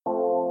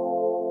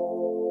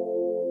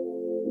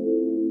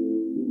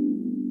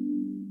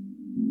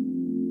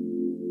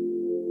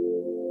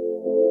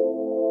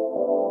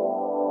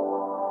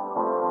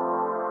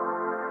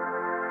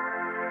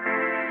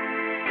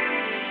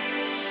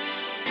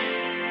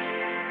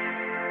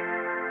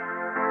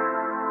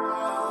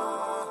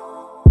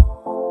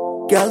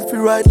Girl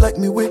feel right like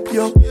me whip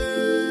yo.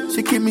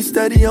 She keep me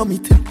steady on me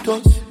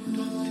tiptoes.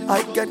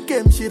 I got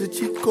game, she the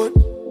cheat code.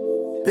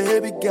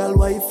 Baby girl,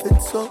 why you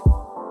fit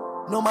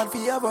so? No man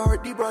fi ever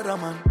hurt the brother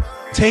man.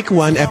 Take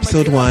 1,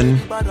 episode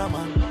 1.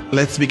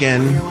 Let's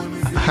begin.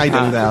 Hi,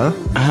 Denzel.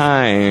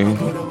 Hi,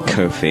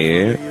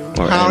 Kofi.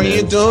 How are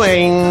you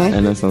doing?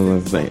 And that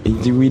sounds like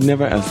we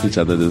never ask each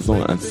other this.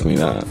 Don't ask me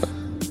that.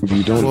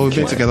 We don't. Well, we've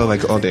been together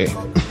like all day.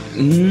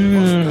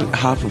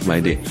 Half of my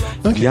day.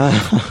 Okay. Yeah.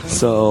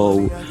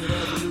 So,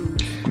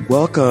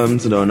 welcome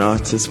to the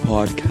UNARTISTE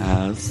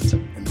Podcast.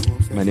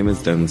 My name is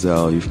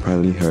Denzel. You've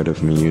probably heard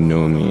of me. You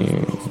know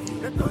me.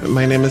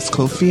 My name is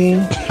Kofi.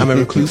 I'm a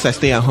recluse. I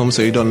stay at home,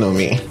 so you don't know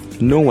me.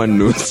 No one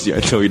knows you. I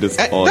tell you this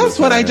all That's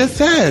the time. what I just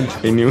said.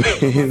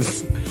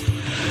 Anyways.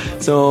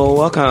 So,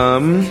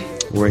 welcome.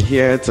 We're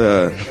here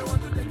to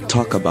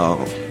talk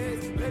about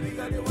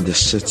the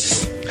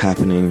shit's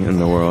happening in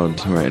the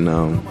world right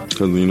now.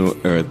 Because we know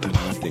Earth.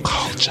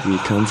 Culture. We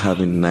can't have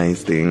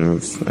nice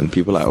things. And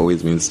people are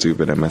always being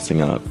stupid and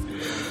messing up.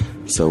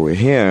 So we're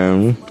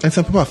here. And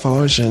some people are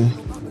flourishing.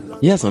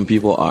 Yeah, some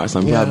people are.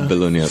 Some people have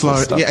billionaires and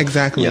stuff. Yeah,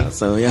 exactly. Yeah,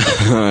 so yeah,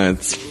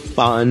 it's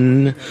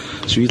fun.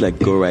 Should we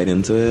go right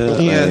into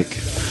it?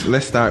 Yes.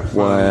 Let's start.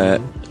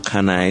 What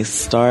can I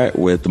start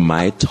with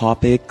my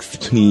topics,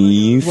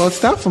 please? Well,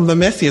 start from the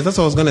messiest. That's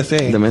what I was going to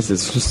say. The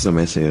messiest. Who's the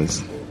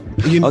messiest?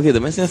 Okay, the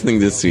messiest thing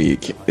this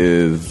week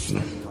is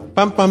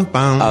Bum, bum,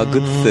 bum. our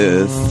good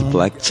sis,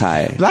 Blac.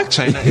 Blac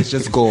Chyna is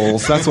just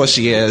goals. That's what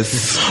she is.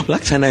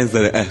 Blac Chyna is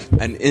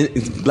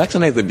Blac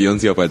Chyna is the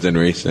Beyonce of our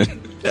generation.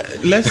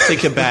 Let's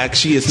take it back.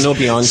 She is no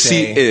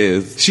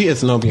Beyonce. She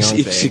is no Beyonce.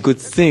 If she could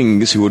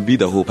sing, she would be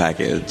the whole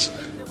package.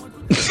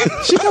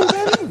 She can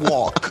barely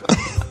walk.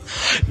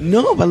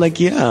 No, but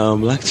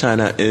Blac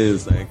Chyna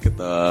is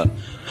the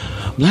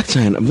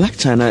Blac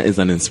Chyna is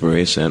an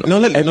inspiration.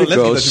 Let's Every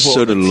girl give the people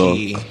should the look.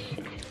 tea.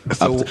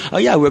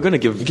 We're gonna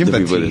give the the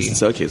people tea. this.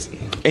 So, okay, so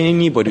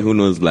anybody who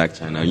knows Blac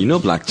Chyna, you know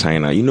Blac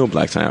Chyna. You know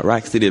Blac Chyna.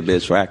 Rack City,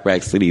 bitch.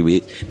 Rack City,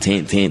 bitch.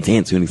 10,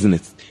 20.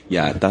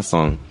 Yeah, that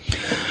song.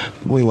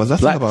 Wait, was that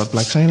song about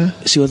Blac Chyna?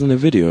 She was in a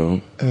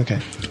video. Okay.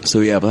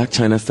 So yeah, Blac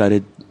Chyna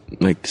started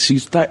she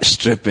started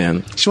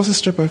stripping. She was a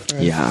stripper first.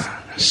 Yeah.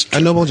 A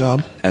noble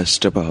job. A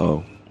stripper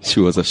hoe. She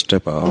was a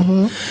stripper.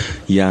 Mm-hmm.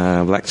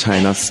 Yeah, Blac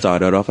Chyna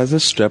started off as a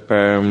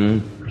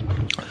stripper,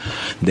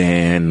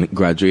 then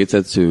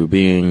graduated to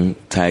being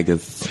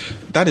Tiger's.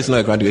 That is not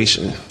a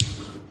graduation.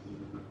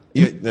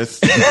 She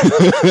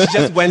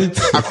just went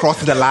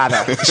across the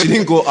ladder. She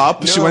didn't go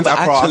up. She went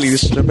across. Actually,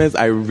 strippers,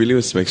 I really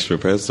respect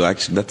strippers. So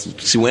actually,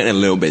 she went a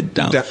little bit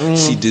down.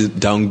 She just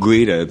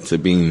downgraded to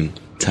being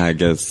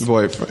Tiger's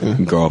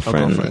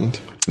girlfriend.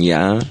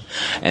 Yeah,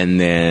 and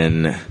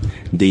then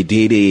they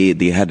dated.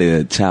 They had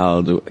a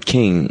child,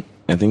 King.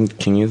 I think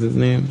King is his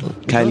name.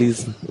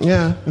 Kylie's.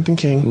 Yeah, I think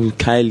King.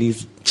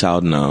 Kylie's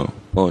child now.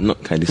 Oh, not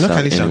Kylie's child.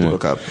 Kylie's child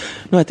broke up.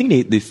 No, I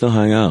think they still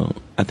hang out.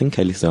 I think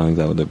Kylie still hangs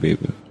out with the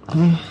baby.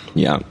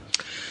 Yeah,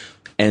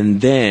 and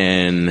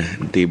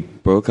then they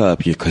broke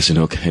up because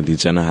Kylie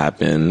Jenner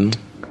happened,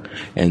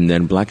 and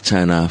then Blac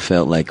Chyna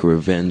felt like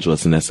revenge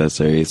was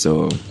necessary,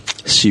 so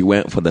she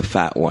went for the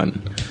fat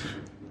one.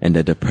 And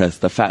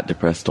the fat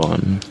depressed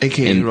one.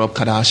 AKA Rob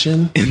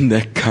Kardashian. In the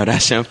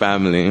Kardashian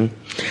family.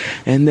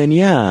 And then,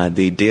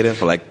 they dated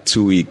for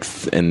 2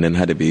 weeks and then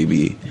had a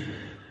baby.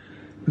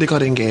 They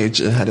got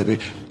engaged and had a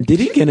baby. Did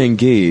he get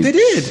engaged? They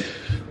did.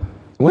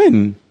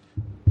 When?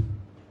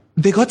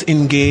 They got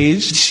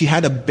engaged. She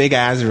had a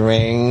big-ass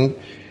ring.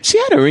 She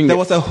had a ring. There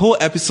was a whole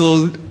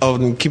episode of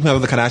Keeping Up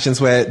with the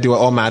Kardashians where they were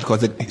all mad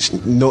because Rob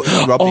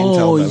didn't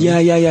tell them. Yeah.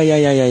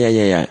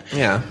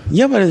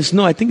 Yeah, but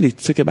I think they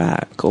took it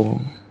back.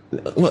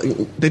 Well,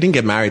 they didn't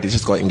get married. They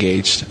just got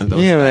engaged. And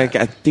I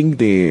think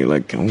they I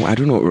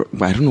don't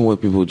know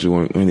what people do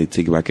when they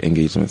take back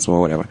engagements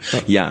or whatever.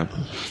 Yeah.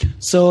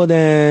 So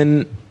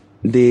then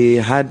they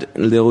had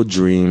Lil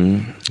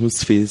Dream,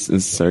 whose face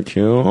is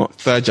circular.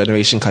 Third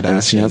generation Kardashian.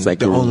 And she has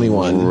the only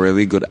one.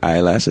 Really good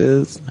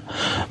eyelashes.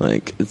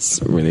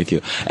 It's really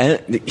cute.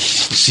 And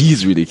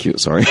she's really cute,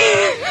 sorry.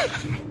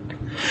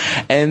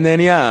 And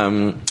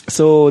then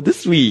so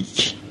this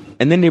week,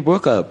 and then they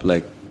broke up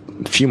a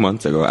few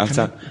months ago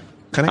after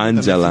Can I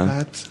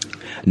Angela.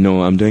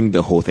 No, I'm doing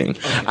the whole thing.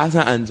 Okay. After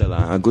Angela,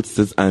 our good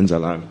sis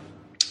Angela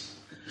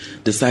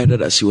decided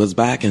that she was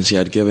back and she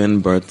had given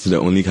birth to the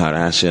only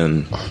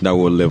Kardashian that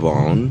will live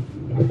on.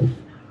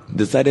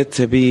 Decided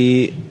to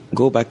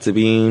go back to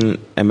being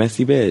a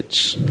messy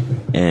bitch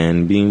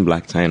and being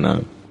Blac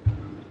Chyna.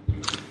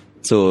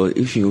 So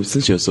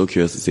since you're so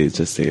curious to say it,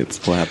 just say it.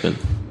 What happened?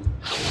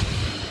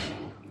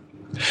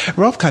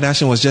 Rob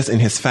Kardashian was just in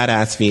his fat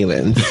ass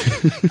feelings.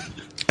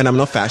 And I'm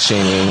not fat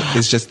shaming.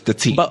 It's just the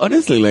tea. But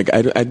honestly,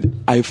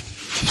 I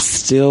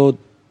still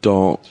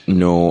don't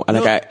know.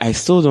 I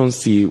still don't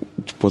see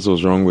what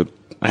was wrong with.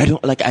 I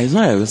don't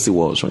see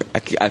what was wrong.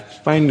 I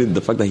find the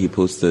fact that he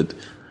posted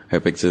her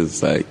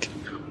pictures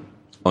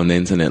on the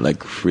internet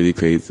really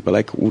crazy.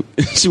 But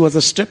she was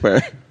a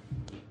stripper.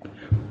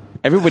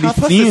 Everybody's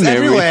seen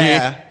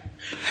everywhere.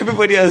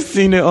 Everybody has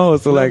seen it all.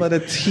 So, like, but the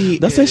tea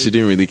that's why she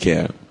didn't really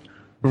care.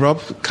 Rob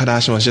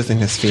Kardashian was just in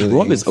his feelings.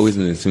 Rob is always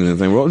in his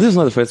feelings. And Rob, this is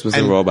not the first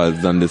person Rob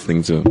has done this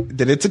thing to.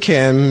 Did it to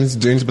Kim's,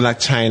 doing to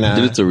Blac Chyna.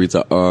 Did it to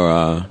Rita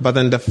Ora. But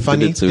then the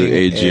funny thing to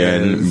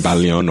Adrian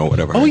Balion or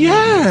whatever. Oh,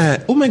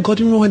 yeah. Oh, my God.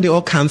 You remember when they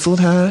all cancelled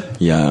her?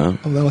 Yeah.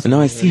 Oh, that was and now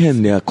I see her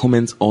in their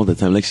comments all the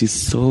time. Like, she's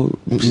so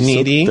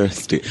needy. So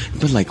thirsty.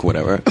 But, like,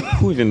 whatever.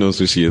 Who even knows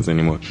who she is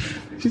anymore?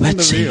 We're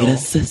Chyna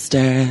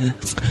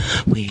sisters.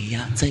 We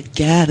are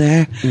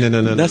together.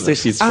 No. That's where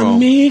she's from.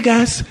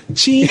 Amigas,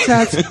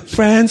 cheetahs,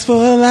 friends for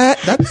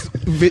life.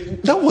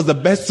 That was the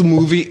best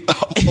movie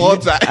of all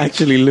time.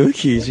 Actually,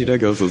 low-key, Cheetah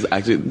Girls was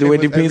actually... They were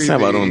debating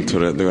about it on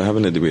Twitter. They were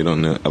having a debate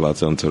about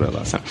it on Twitter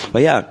last time.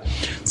 But yeah.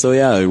 So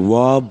yeah,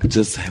 Rob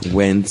just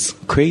went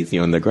crazy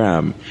on the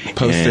gram.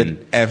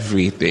 Posted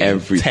everything.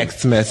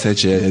 Text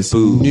messages,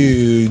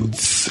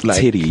 nudes,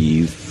 like...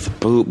 titties.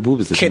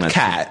 Boobs. Kit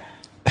Kat.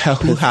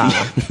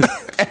 Hoo-ha.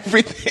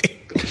 Everything.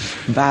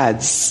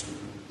 Bads.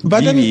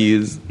 But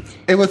BBs.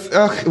 It was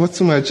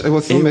too much. It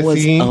was so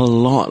messy. It was a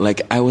lot.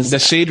 Like, the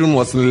shade room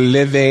was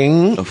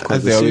living. Of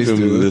course, the shade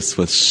room list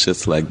was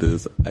just like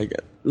this.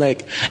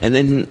 And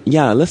then,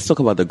 yeah, let's talk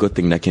about the good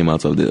thing that came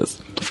out of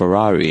this.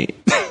 Ferrari.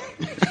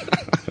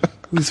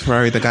 Who's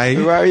Ferrari? The guy?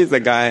 Ferrari is the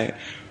guy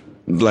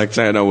Blac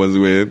Chyna was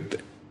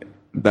with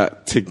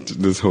that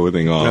ticked this whole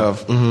thing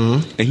off.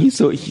 And he's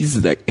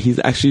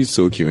actually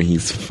so cute, and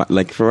he's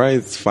like, Ferrari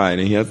is fine,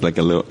 and he has like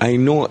a little, I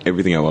know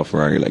everything about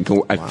Ferrari, like,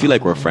 I feel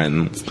like we're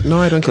friends. No,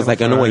 I don't, because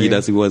like, I know what he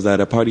does. He was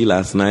at a party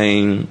last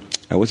night.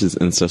 I watched his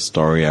Insta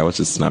story, I watched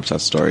his Snapchat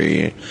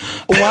story.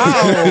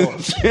 Wow.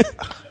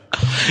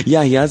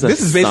 Yeah, he has a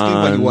This is basically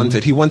what he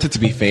wanted. He wanted to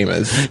be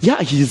famous.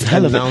 Yeah, he's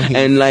hella famous.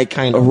 And like,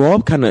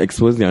 Rob kind of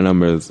exposed their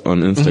numbers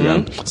on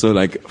Instagram. So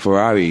like,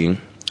 Ferrari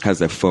has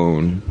a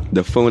phone,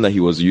 the phone that he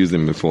was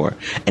using before,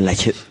 and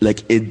like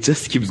it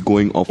just keeps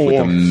going off with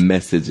the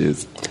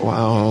messages.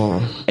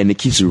 Wow! And it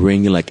keeps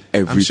ringing like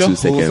every 2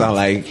 seconds. Are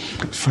like,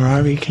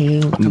 Ferrari, I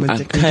can't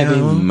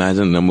even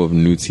imagine the number of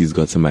nudes he's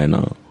gotten by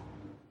now.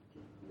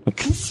 Like,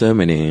 so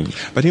many.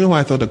 But you know what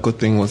I thought the good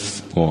thing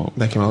was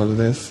that came out of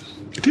this?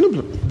 Do you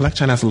know Blac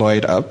Chyna's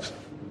lawyered up?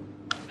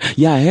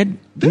 Yeah, I heard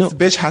this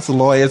bitch has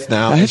lawyers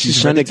now. I heard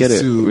she's trying to get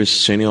a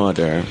restraining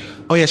order.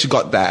 Oh yeah, she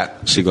got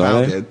that. She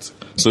got it.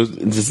 So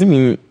does it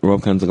mean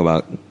Rob can't talk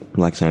about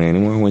Blac Chyna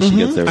anymore when she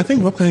gets there? I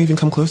think Rob can't even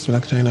come close to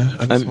Blac Chyna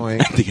at this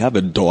point. They have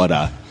a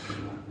daughter.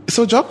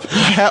 So drop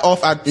her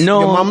off at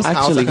your mom's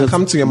house and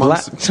come to your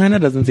mom's. Chyna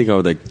doesn't take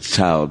out the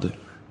child.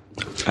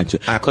 Actually,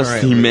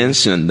 because he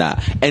mentioned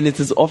that, and it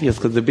is obvious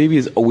because the baby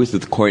is always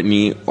with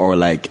Courtney, or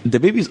like the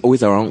baby is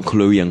always around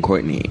Chloe and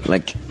Courtney.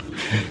 Like,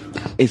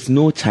 it's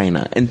no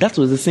Chyna, and that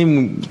was the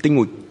same thing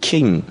with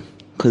King,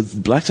 because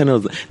Blac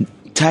Chyna was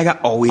Tiger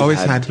always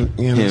had him.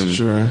 That's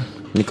true.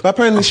 But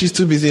apparently she's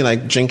too busy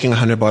like drinking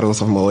 100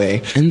 bottles of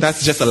Moet. And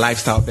that's just a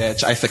lifestyle,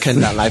 bitch. I second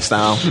that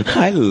lifestyle.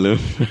 I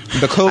love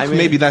the Coke.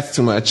 Maybe that's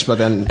too much, but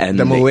then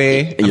the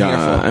Moet.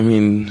 I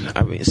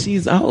mean,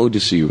 she's, how old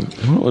is she?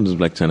 How old is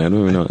Blac Chyna? I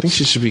don't even know. I think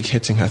she should be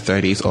hitting her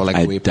 30s or like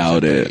I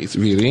doubt it.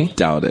 30s. Really?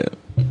 Doubt it.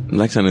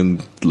 Blac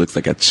Chyna looks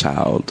like a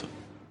child.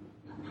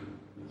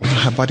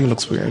 Her body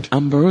looks weird.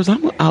 Ambrose,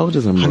 how old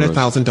is Ambrose?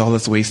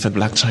 $100,000 wasted,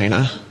 Blac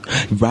Chyna.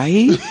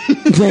 Right?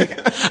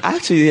 Like,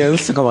 actually, yeah,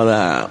 let's talk about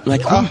that.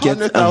 Like, who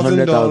gets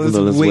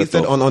 $100,000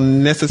 wasted on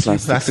unnecessary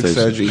plastic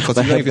surgery? Because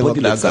you don't even look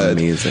that good.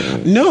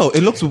 Amazing. No,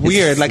 it looks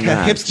weird. Like,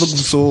 her hips look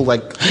so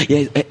like...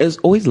 Yeah, it's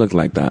always looked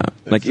like that.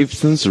 Like,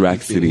 since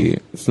Rack City,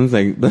 since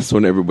like, that's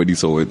when everybody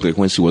saw it. Like,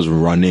 when she was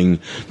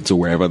running to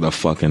wherever the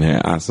fuck and her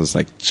ass was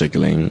like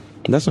jiggling.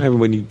 That's when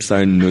everybody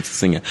started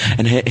noticing it.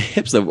 And her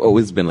hips have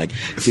always been like...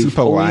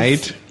 super wide?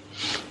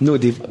 No,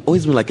 they've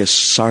always been like a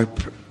sharp...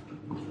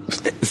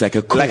 It's like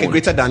a cone. Like a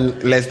greater than,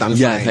 less than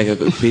sign. It's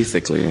like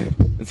basically.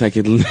 It's like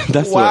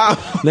that's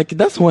what, like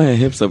that's why her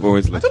hips have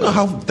always. I don't know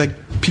how like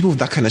people with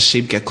that kind of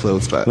shape get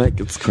clothes, but like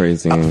it's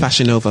crazy.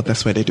 Fashion Nova,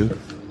 that's where they do.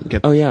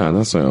 Oh yeah,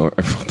 that's why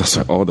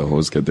all the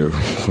hoes get their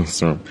clothes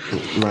from.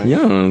 Right.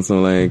 Yeah,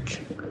 so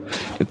like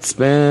it's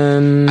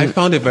been. I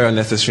found it very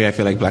unnecessary. I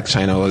feel like Blac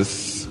Chyna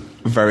was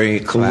very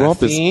classy.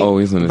 Rob is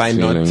always in his by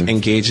feelings. Not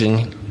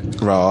engaging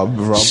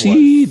Rob.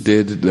 She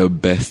did the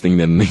best thing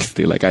the next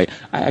day. Like I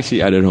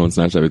actually added her on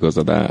Snapchat because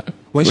of that.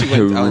 When she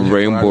went out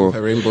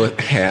her rainbow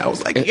hair, I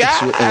was like,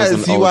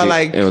 yes, you are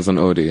like. It was an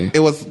Audi. It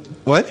was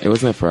what? It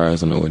wasn't a Ferrari. It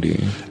was an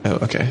Audi. Oh,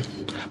 okay.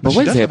 But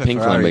why is her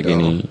pink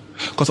Lamborghini?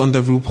 Because on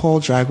the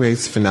RuPaul Drag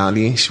Race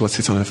finale, she was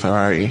sitting on a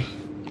Ferrari.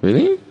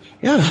 Really?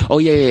 Yeah. Oh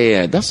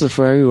yeah. That's the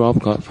Ferrari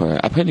Rob got for her.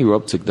 Apparently,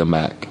 Rob took them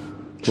back.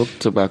 Rob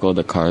took back all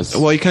the cars.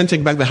 Well, you can't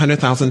take back the $100,000,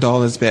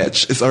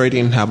 bitch. It's already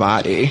in her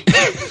body.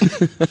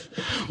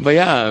 But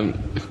yeah,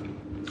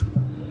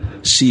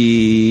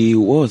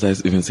 what was I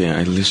even saying?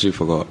 I literally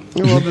forgot.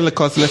 Well,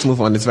 because let's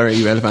move on. It's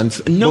very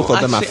irrelevant. No, both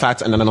of them are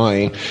fat and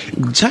annoying.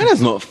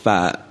 Chyna's not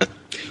fat.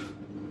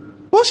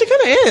 Well, she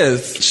kind of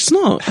is. She's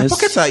not. Her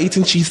pockets are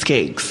eating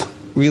cheesecakes.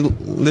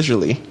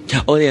 Literally.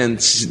 Oh yeah,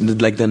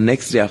 and like the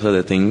next day after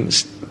the thing,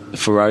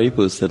 Ferrari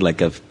posted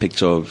like a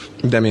picture of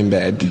them in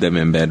bed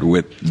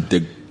with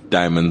the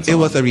diamonds. It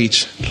was a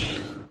reach.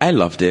 I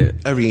loved it.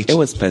 A reach. It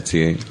was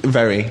petty.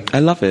 Very. I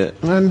love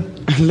it.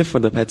 Man, I live for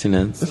the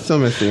pettiness. it's so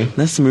messy.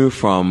 Let's move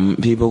from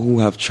people who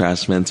have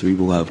trash men to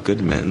people who have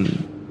good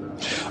men.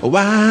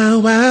 Wow,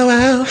 wow,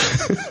 wow.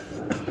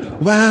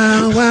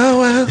 Wow, wow,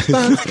 wow.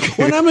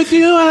 When I'm with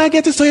you and I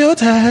get to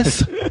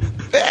Toyotas.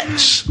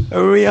 Bitch.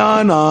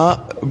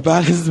 Rihanna,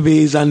 baddest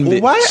beige and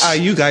bitch. Why are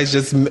you guys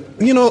just,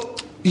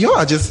 you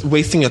are just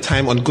wasting your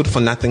time on good for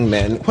nothing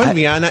men when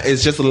Rihanna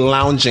is just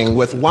lounging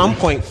with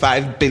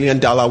 $1.5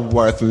 billion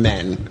worth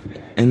men.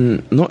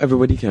 And not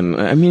everybody can.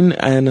 I mean,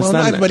 I understand.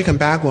 Well, not everybody can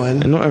bag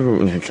one. And not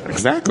everybody,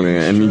 exactly.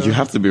 I mean, you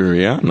have to be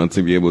Rihanna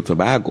to be able to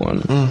bag one.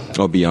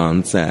 Or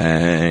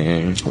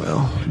Beyonce.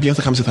 Well,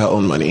 Beyonce comes with her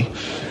own money.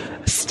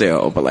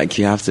 Still, but like,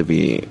 you have to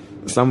be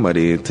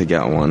somebody to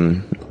get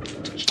one.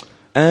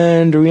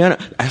 And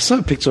Rihanna, I saw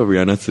a picture of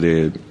Rihanna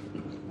today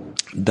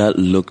that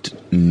looked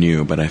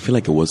new, but I feel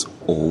like it was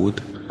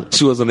old.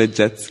 She was on a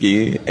jet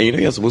ski, and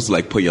you're supposed to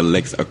like put your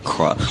legs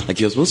across, like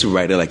you're supposed to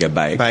ride it like a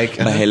bike. But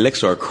her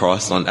legs were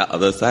across on the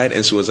other side,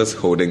 and she was just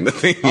holding the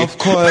thing. Of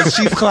course,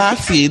 she's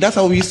classy. That's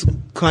how we used to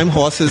climb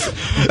horses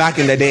back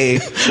in the day.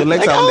 The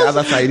legs are on the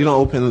other side. You don't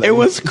open them. It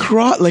was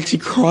like she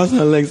crossed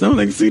her legs. I'm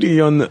like, sweetie,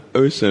 you're on the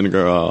ocean,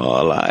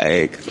 girl.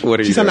 Like, what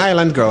are you? She's an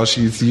island girl.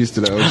 She's used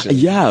to the ocean.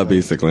 Yeah,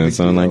 basically.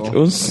 So like, it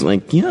was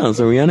like, yeah.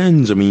 So Rihanna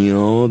and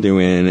Jamil, they were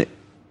in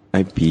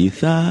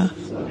Ibiza.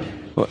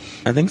 Well,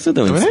 I think so.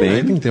 They were in Spain.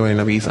 I think they were in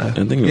Ibiza.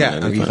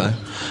 Ibiza.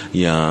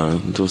 Yeah,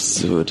 it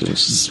was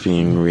just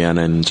being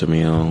Rihanna and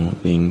Jamil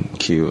being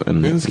cute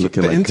and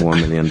looking like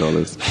 $1 million.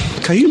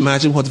 Can you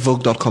imagine what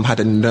Vogue.com had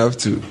the nerve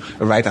to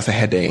write as a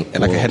heading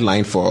and like a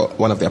headline for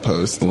one of their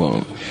posts?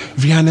 Whoa.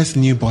 Rihanna's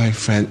new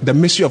boyfriend. The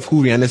mystery of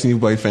who Rihanna's new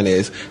boyfriend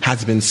is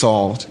has been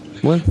solved.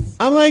 What?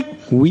 I'm like,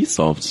 we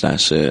solved that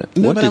shit.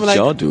 What did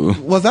y'all do?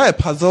 Was that a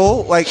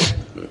puzzle? Like,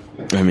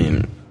 I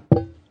mean,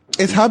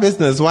 it's her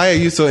business. Why are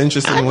you so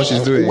interested in what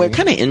she's doing? We're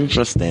kind of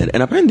interested,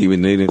 and apparently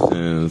we've been dating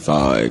since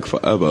like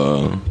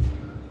forever.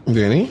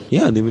 Really?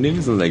 Yeah, they've been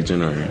dating since like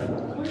January.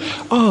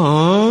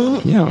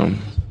 Aww. Yeah.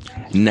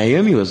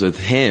 Naomi was with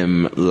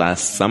him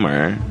last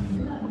summer,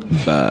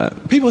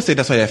 but people say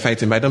that's why they're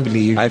fighting, but I don't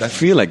believe. I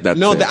feel like that's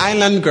no. The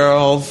island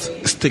girls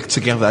stick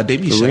together. They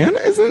be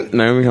Rihanna isn't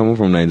Naomi coming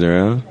from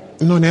Nigeria?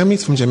 No,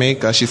 Naomi's from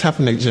Jamaica. She's half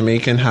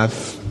Jamaican,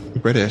 half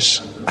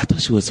British. I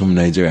thought she was from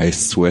Nigeria. I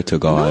swear to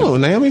God. No,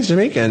 Naomi's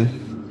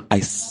Jamaican.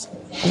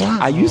 Wow.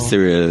 Are you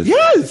serious?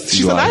 Yes,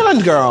 she's an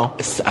island girl.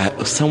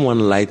 Someone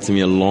lied to me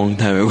a long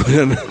time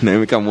ago that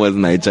Naomi Campbell was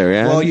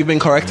Nigerian. Well, you've been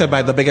corrected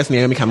by the biggest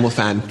Naomi Campbell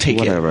fan.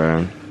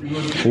 Whatever.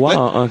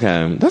 Wow,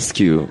 okay. That's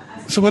cute.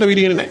 So what are we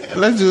doing?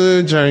 Let's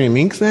do Jeremy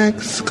Minks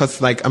next,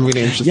 because like I'm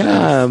really interested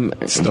in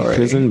this story.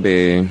 Prison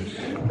Bay.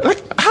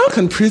 Like, how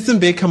can Prison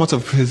Bay come out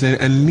of prison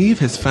and leave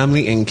his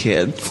family and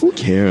kids? Who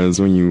cares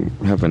when you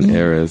have an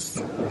heiress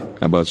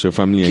about your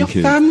family and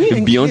kids?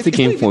 If Beyonce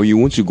came for you,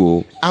 won't you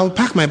go? I'll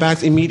pack my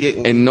bags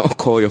immediately and not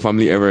call your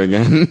family ever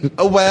again.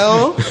 Oh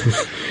well.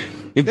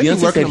 If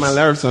Beyonce working on my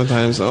nerves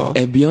sometimes. So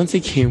if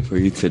Beyonce came for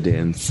you today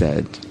and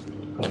said,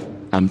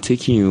 "I'm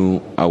taking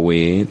you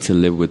away to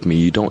live with me.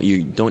 You don't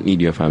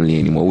need your family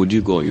anymore," would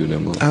you go or you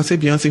don't go? I'll say,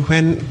 Beyonce,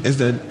 when is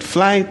the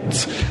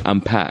flight?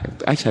 I'm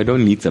packed. Actually, I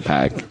don't need to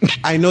pack.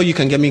 I know you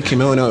can get me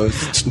kimonos,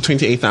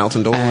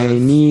 $28,000. I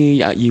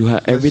need you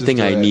have everything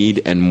I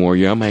need and more.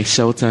 You're my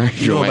shelter.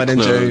 You're my but then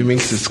clothes. Jeremy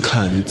makes his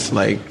cunt.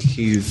 Like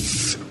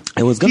he's.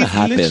 It was gonna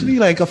happen. Literally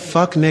like a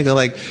fuck nigga.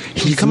 Like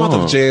he come out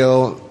of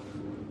jail.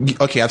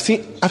 Okay, I've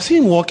seen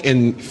him walk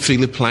in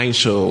Philip Line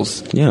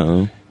shows.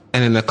 Yeah.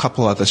 And in a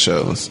couple other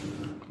shows.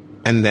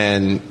 And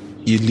then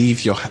you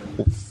leave your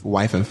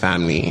wife and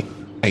family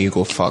and you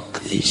go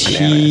fuck.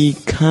 She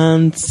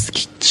can't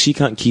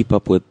keep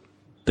up with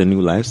the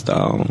new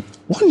lifestyle.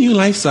 What new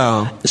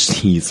lifestyle?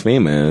 She's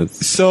famous.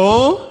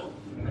 So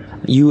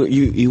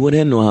you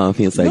wouldn't know how it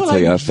feels like till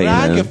you're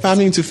famous. Drag your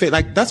family into fame.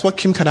 Like that's what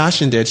Kim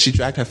Kardashian did. She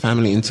dragged her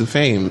family into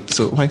fame.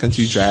 So why can't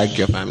you drag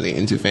your family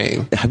into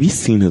fame? Have you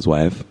seen his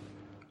wife?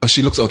 Oh,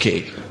 she looks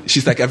okay.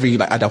 She's like every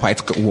other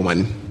white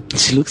woman.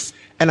 She looks.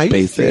 And are you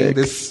basic. saying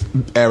this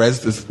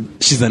heiress?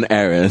 She's an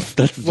heiress.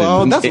 That's the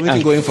only thing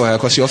going for her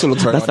because she also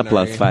looks very That's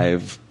ordinary. a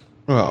 +5.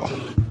 Well,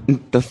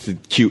 that's a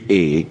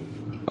QA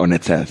on a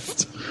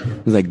test.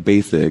 It's like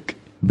basic,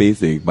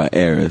 but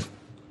heiress.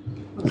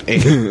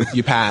 Hey,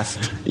 you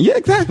passed. Yeah,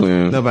 exactly.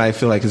 No, but I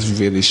feel like it's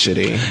really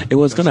shitty. It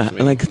was gonna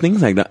like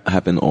things like that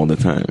happen all the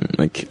time.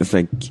 Like it's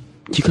like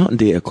you can't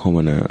date a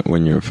commoner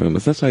when you're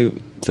famous. That's why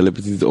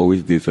celebrities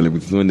always date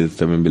celebrities when there's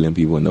 7 billion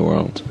people in the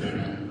world.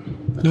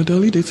 No, they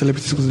only date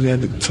celebrities because they are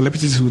the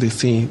celebrities who they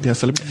see. They are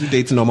celebrities who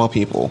date normal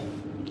people.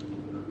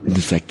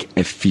 It's like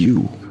a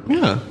few.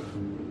 Yeah.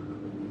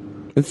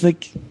 It's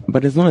like,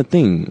 but it's not a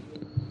thing.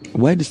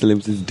 Why do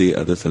celebrities date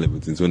other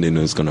celebrities when they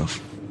know it's gonna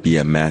be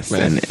a mess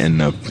and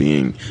end up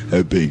being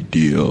a big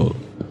deal?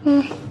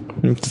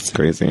 It's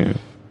crazy.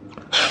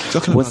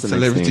 Talking about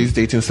celebrities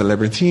dating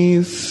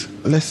celebrities,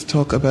 let's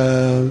talk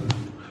about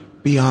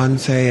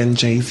Beyonce and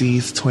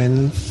Jay-Z's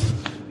twins.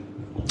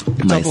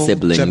 My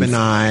siblings.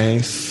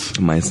 Geminis.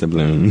 My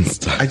siblings.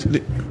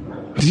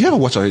 Did you ever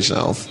watch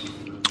Originals?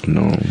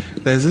 No.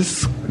 There's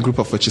this group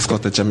of witches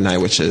called the Gemini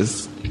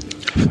Witches.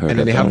 And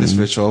then they have this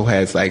ritual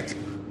where it's like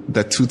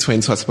the two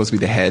twins who are supposed to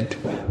be the head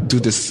do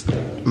this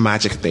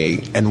magic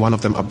thing, and one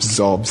of them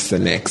absorbs the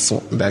next,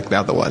 like the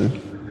other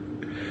one.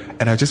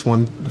 And I just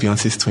want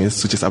Beyonce's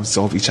twins to just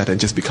absorb each other and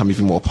just become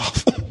even more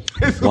powerful.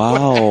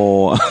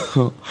 Wow.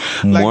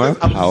 More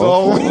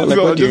powerful? Like,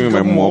 what do you mean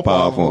by more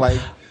powerful?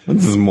 Like,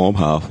 this is more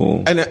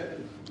powerful. And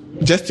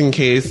just in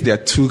case there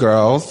are two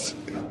girls.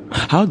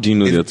 How do you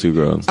know there are two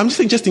girls? I'm just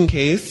saying, just in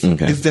case,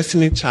 it's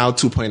Destiny Child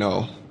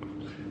 2.0.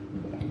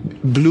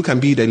 Blue can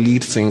be the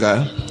lead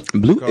singer.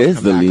 Blue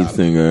is the lead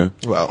singer.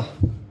 Well,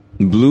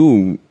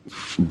 Blue,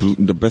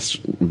 the best,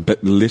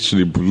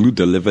 literally, Blue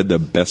delivered the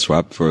best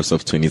rap verse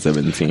of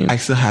 2017. I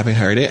still haven't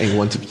heard it, and you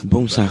want to...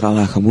 Boom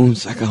shakalaka, boom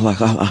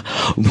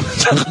shakalaka, boom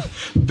shakalaka.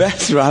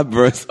 Best rap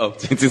verse of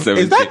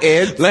 2017. Is that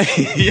it? Like,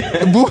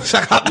 yeah. Boom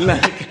shakalaka.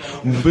 Like,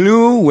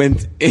 Blue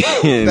went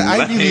in. The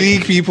Ivy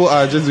League people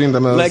are just doing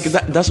the most. Like,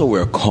 that's what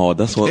we're called.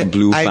 That's what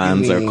Blue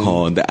fans are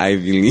called. The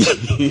Ivy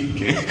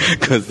League.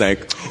 Because,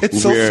 like,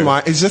 it's so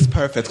smart. It's just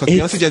perfect. Because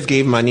Beyonce just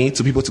gave money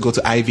to people to go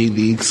to Ivy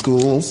League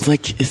schools.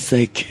 It's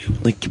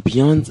like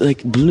Beyonce,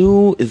 like,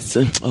 Blue is,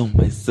 oh,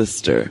 my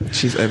sister.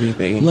 She's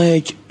everything.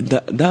 Like,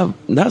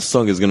 that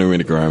song is gonna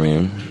win a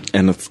Grammy.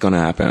 And it's gonna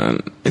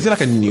happen. Is it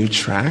like a new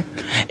track?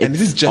 And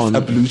this is just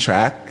a Blue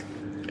track?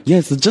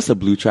 Yes, it's just a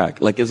Blue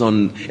track. Like, it's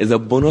a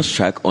bonus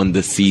track on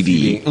the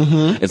CD.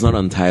 Mm-hmm. It's not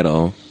on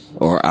Tidal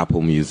or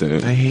Apple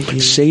Music. I hate you.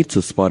 Shade to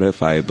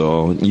Spotify,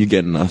 though. You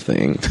get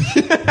nothing.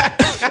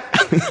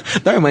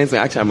 That reminds me,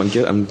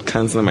 actually, I'm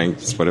canceling my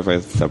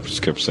Spotify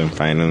subscription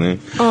finally.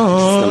 Just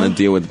gonna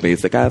deal with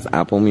basic ass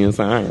Apple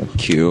Music.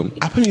 Cute.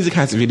 Apple Music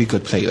has really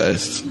good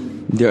playlists.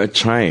 They're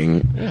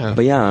trying. Yeah.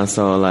 But yeah,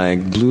 so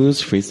like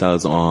Blues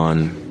Freestyles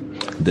on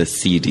the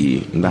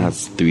CD. That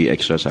has 3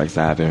 extra tracks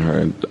I haven't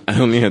heard.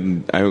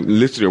 I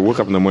literally woke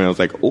up in the morning, I was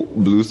like, oh,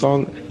 Blue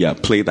song? Yeah,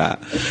 play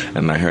that.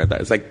 And I heard that.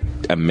 It's like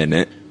a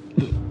minute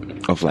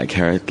of like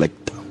her like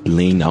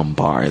laying down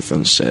bars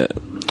and shit.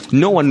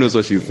 No one knows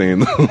what she's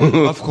saying.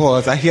 Of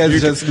course. I hear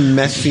it's just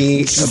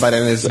messy, but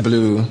then it's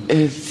Blue.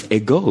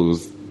 It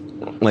goes.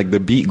 Like the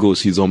beat goes,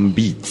 she's on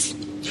beats.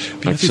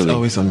 She's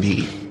always on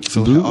beat.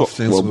 So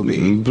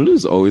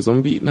Blue's always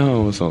on beat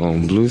now. So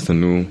Blue's the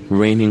new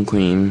reigning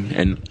queen,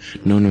 and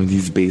none of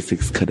these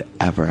basics could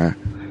ever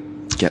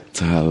get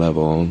to her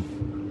level.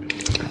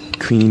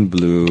 Queen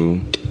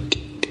Blue,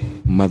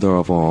 mother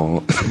of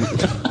all.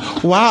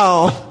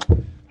 Wow.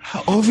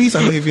 Her ovaries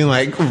are even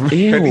like...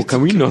 Ew,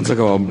 can we not talk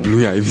about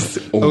Blue Ivy's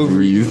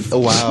ovaries?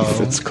 Oh, wow.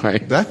 Jesus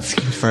Christ. That's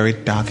very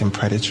dark and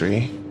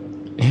predatory.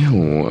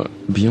 Ew.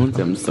 Beyonce,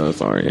 I'm so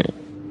sorry.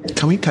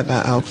 Can we cut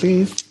that out,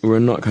 please? We're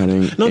not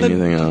cutting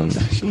anything out.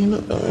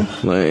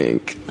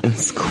 Like,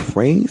 it's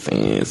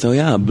crazy. So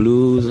yeah,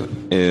 Blues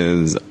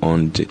is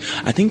on...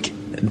 I think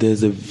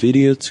there's a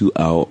video 2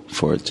 out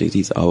for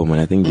JT's album,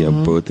 and I think they're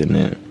both in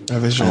it. A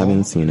visual I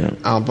haven't seen it.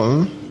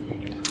 Album?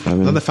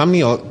 No, the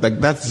family, like,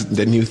 that's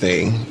the new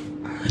thing.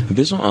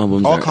 Visual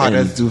albums. All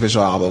Carters do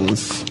visual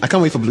albums. I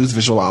can't wait for Blue's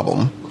visual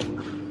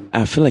album.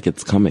 I feel like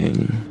it's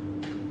coming.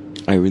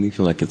 I really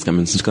feel like it's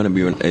coming. She's gonna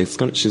win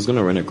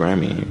a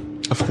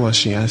Grammy. Of course,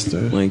 she has to.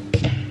 Like,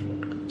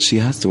 she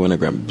has to win a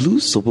Grammy. Blue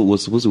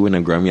was supposed to win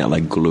a Grammy at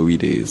like Glory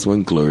Days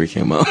when Glory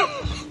came out.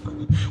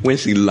 When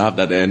she laughed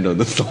at the end of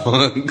the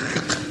song.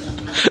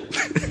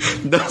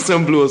 That's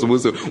when Blue was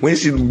supposed to. When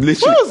she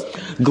literally.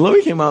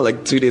 Glory came out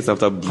like 2 days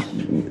after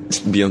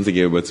Beyonce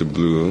gave birth to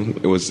Blue.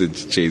 It was a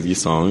Jay-Z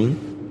song.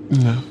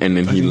 Yeah. And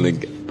then he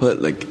like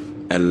put like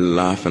a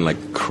laugh and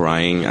like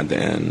crying at the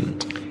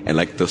end. And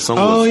like the song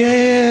was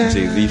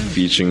Jay-Z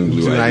featuring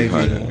Blue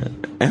Ivy.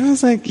 And I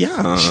was like,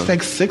 yeah. She's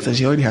like 6 and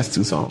she already has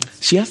 2 songs.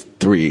 She has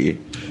 3.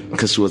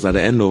 Because she was at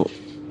the end of...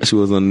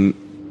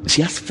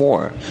 She has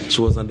 4.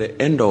 She was on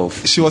the end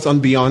of... She was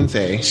on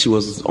Beyonce. She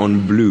was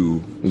on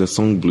Blue. The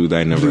song Blue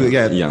that I never... Blue,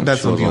 yeah,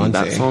 that's on Beyonce. On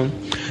that song.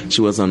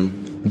 She was on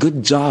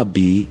Good Job,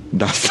 B.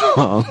 That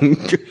song.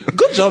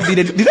 Good Job, B.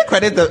 Did they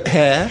credit the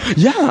hair?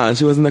 Yeah,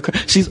 she was in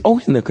the... She's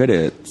always in the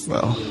credits.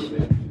 Well...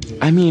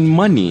 I mean,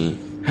 money.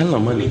 Hella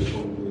money.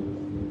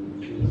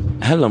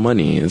 Hella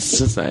money. It's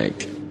just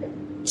like...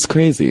 It's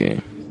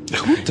crazy.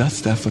 Who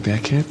does that for their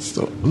kids,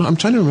 though? No, I'm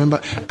trying to remember.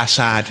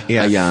 Ashad.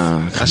 Yes.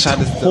 Yeah. Ashad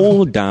the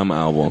whole damn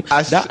album.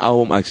 That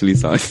album actually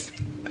sucks.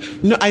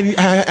 No, I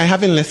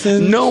haven't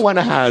listened. No one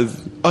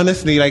has.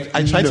 Honestly, like,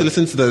 I tried to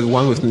listen to the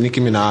one with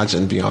Nicki Minaj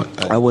and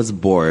Beyonce. I was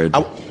bored.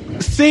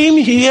 Same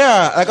here.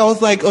 Like, I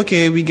was like,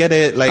 okay, we get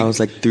it. Like, I was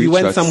like 3 you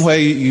went tracks. somewhere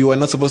you were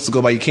not supposed to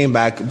go, but you came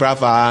back.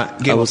 Brava,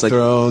 Game of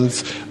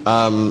Thrones,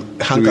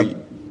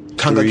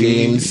 Hunger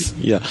Games.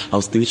 Yeah, I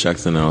was 3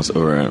 tracks and I was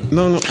over.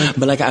 No.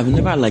 But like, I've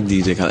never liked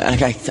DJ Khaled.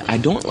 Like, I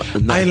don't.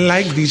 I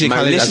like DJ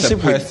Khaled as a person.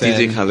 My relationship with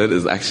DJ Khaled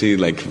is actually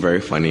like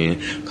very funny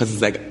because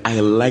it's like I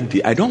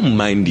don't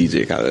mind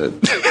DJ Khaled.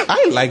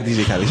 I like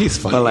DJ Khaled. He's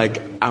funny. But like,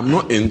 I'm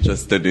not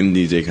interested in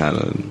DJ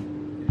Khaled.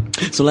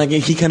 So like,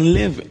 he can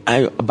live.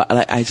 I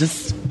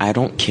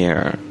don't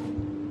care.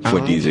 for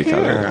DJ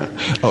Khaled.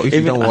 Oh, if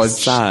you don't watch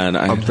Assad,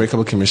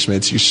 Unbreakable Kimmy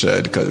Schmidt, you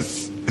should,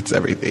 because it's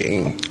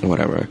everything.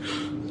 Whatever.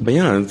 But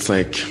yeah, it's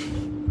like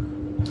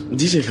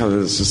DJ Khaled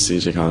is just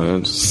DJ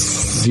Khaled.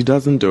 He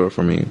doesn't do it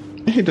for me.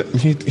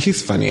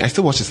 He's funny. I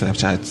still watch his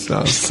Snapchat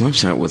stuff.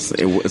 Snapchat was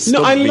being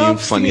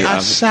funny.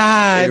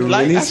 It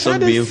really stopped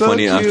being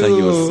funny after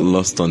he was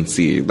lost on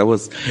sea. That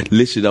was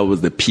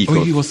the peak.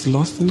 Oh, he was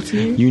lost on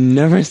sea? You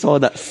never saw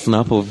that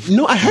snap of...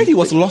 No, I heard he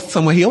was lost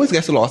somewhere. He always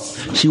gets lost.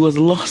 He was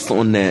lost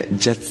on a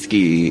jet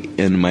ski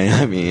in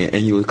Miami,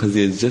 and because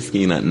he was jet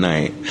skiing at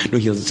night. No,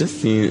 he was jet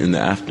skiing in the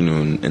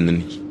afternoon, and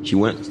then he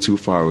went too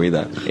far away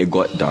that it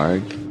got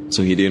dark,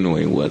 so he didn't know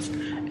where he was.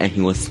 And he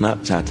was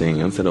Snapchatting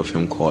instead of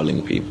him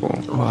calling people.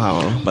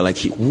 Wow. But like,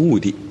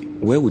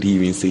 where would he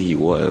even say he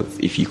was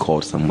if he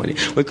called somebody?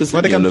 Because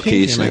well, your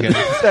location. Him,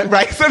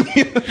 right.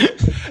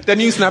 The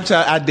new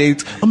Snapchat ad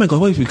date. Oh my God,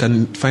 what if we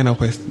can find out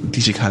where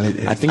DJ Khaled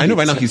is? I know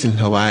right now he's in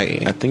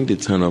Hawaii. I think they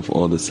turn off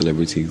all the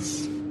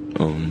celebrities.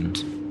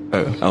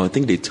 I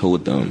think they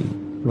told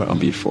them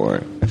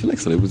before. I feel like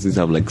celebrities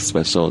have like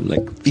special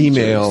like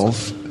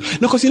emails.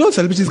 No, because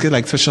celebrities get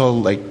like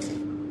special like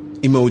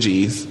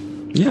emojis.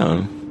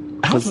 Yeah.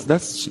 Because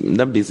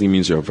that basically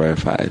means you're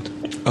verified.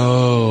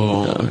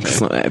 Oh. Okay.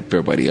 It's not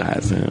everybody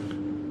has it.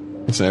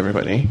 It's not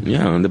everybody?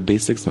 Yeah, the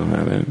basics don't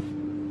have it.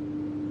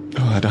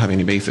 Oh, I don't have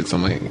any basics on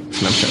my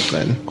Snapchat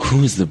then.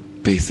 Who is the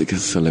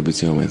basicest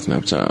celebrity on my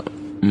Snapchat?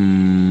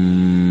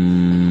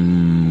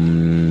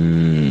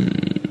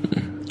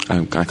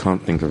 I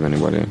can't think of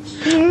anybody.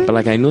 But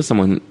like I know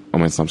someone on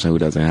my Snapchat who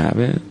doesn't have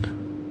it.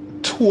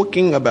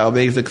 Talking about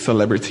basic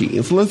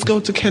celebrities, let's go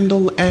to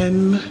Kendall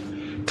and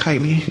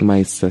Kylie.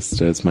 My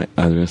sisters, my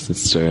other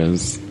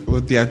sisters.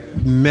 With their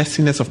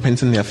messiness of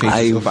painting their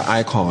faces over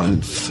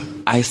icons.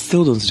 I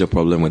still don't see a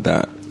problem with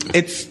that.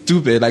 It's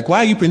stupid. Like, why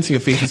are you printing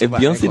your faces over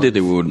icons? If Beyonce did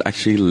it, we would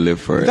actually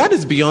live for it. That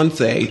is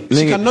Beyonce.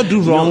 She cannot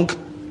do wrong.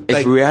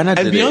 If Rihanna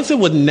did Beyonce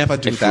would never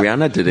do that. If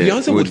Rihanna did it,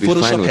 Beyonce would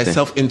Photoshop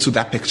herself into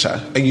that picture,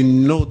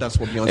 and that's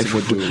what Beyonce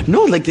would do.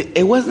 No, like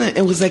it wasn't.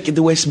 It was like they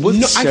were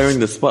both sharing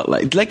the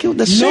spotlight. Like it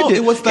was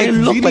like it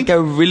looked like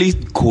a really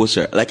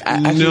kosher. Like I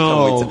actually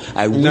can't wait.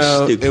 I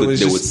wish they would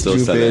still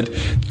sell it.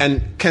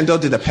 And Kendall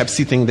did the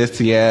Pepsi thing this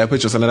year,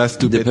 which was another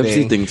stupid thing. The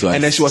Pepsi thing too.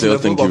 And then she was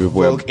in the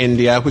Vogue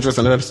India, which was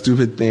another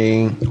stupid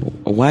thing.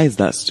 Why is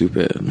that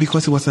stupid?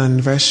 Because it was an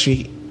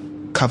anniversary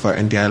cover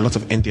and there are a lot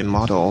of Indian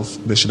models.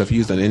 They should have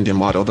used an Indian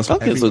model. That's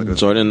okay, so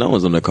Jordan, that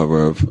was on the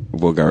cover of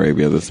Vogue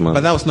Arabia this month.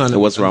 But that was not. It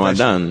was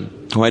Ramadan.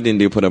 Why didn't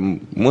they put a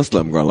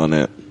Muslim girl on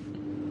it?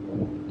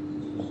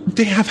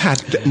 They have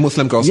had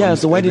Muslim girls. Yeah,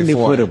 so why didn't they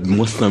put a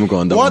Muslim girl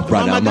on the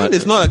Ramadan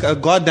is not like a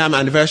goddamn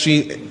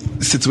anniversary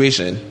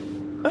situation.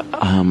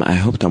 I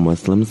hope the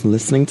Muslims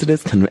listening to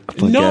this can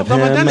forgive him. No,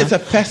 Ramadan is a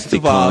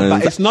festival,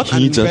 but it's not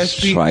an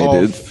anniversary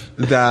of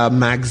the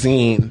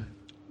magazine.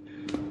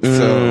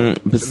 So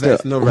but still,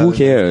 who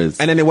cares?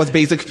 And then it was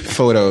basic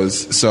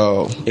photos,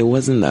 so it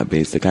wasn't that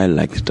basic. I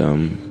liked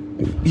them.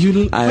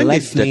 I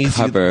liked the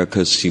cover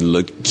because she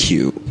looked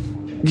cute.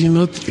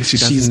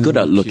 She's good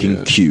at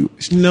looking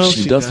cute. No,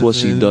 she does what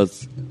she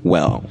does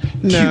well.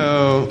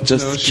 No,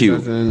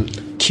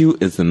 cute.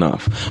 Cute is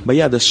enough. But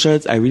yeah, the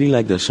shirts, I really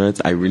like the shirts.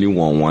 I really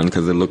want one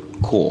because they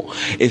look cool.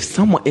 If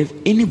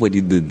anybody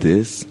did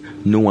this,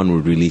 no one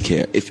would really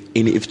care.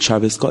 If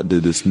Travis Scott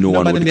did this, no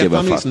one would give a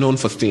fuck. Their family is known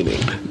for stealing.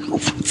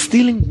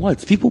 Stealing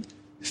what? People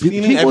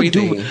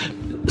everything.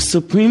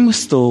 Supreme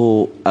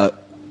stole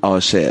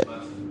our shit.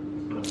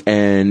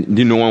 And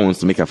no one wants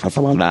to make a fuss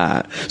about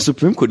that.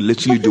 Supreme could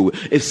literally do it.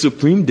 If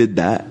Supreme did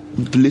that,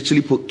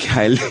 literally put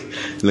Kylie,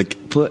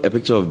 like put a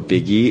picture of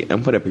Biggie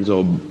and put a picture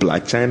of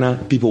Blac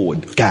Chyna, people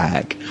would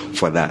gag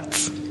for that.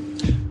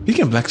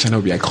 Speaking of Blac Chyna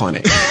would be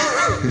iconic.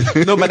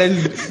 No, but then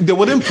they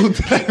wouldn't put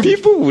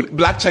people with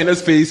Blac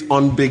Chyna's face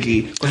on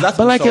Biggie. But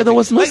like there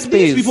was no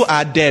space. These people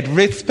are dead.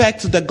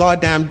 Respect the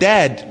goddamn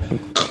dead.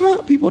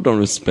 People don't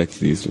respect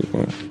these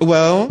people.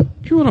 Well,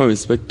 people don't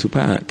respect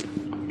Tupac.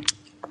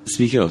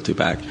 Speaking of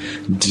Tupac,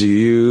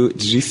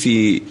 did you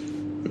see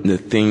the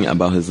thing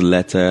about his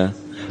letter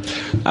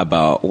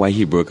about why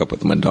he broke up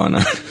with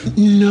Madonna?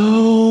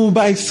 No,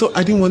 but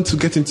I didn't want to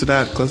get into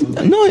that because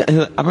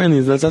apparently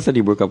his letter said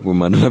he broke up with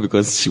Madonna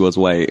because she was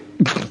white.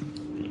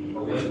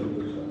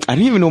 I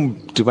didn't even know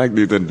Tupac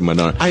dated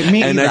Madonna.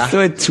 I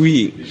saw a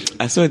tweet.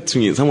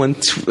 Someone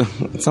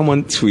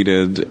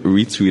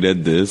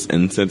retweeted this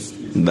and said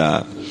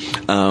that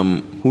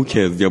who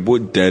cares? They're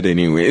both dead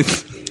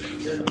anyways.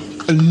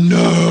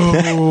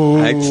 No.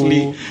 I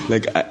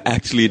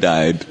actually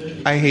died.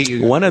 I hate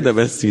you. One of the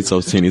best tweets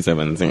of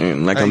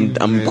 2017. Like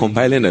I'm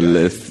compiling a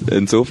list,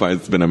 and so far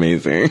it's been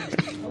amazing.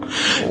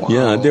 Wow.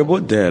 Yeah, they're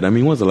both dead. I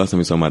mean, when's the last time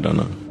you saw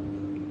Madonna?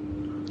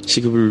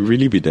 She could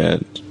really be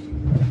dead.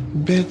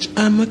 Bitch,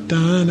 I'm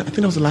Madonna. I think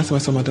that was the last time I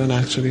saw Madonna,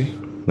 actually.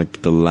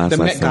 Like the last. The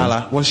Met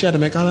Gala. Was she at the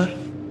Met Gala?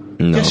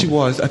 No. Yeah, she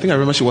was. I think I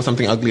remember she wore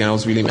something ugly and I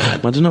was really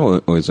mad. Madonna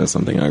always wears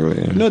something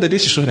ugly. No, the day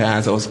she showed her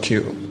ass, that was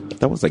cute.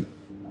 That was like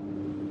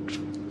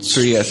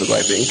 3 years ago,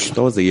 I think.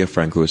 That was the year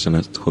Frank Ocean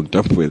had hooked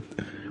up with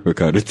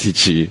Ricardo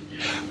Ticci.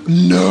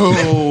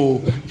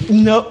 No.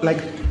 No, like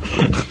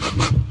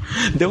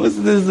there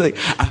was this like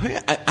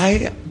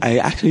I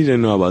actually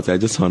didn't know about it. I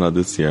just found out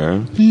this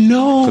year.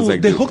 No,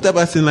 like, they hooked up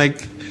us in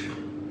like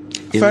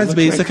first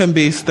base, second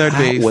base, third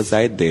base. Was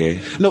I there?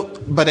 No,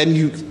 but then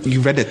you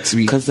read it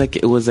tweet. Because like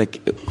it was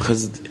like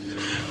because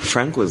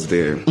Frank was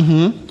there,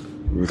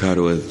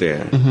 Ricardo was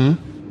there.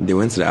 They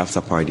went to the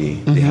after party.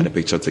 They had a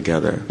picture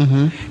together,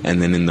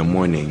 and then in the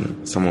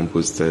morning, someone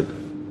posted.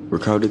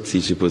 Ricardo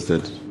Tichi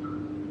posted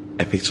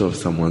a picture of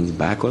someone's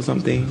back or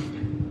something,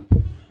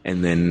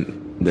 and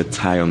then the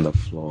tie on the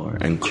floor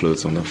and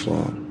clothes on the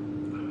floor.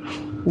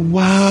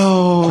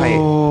 Wow.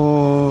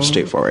 Quite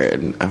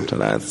straightforward. After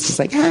that, it's just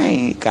like,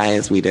 hi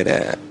guys, we did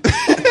it.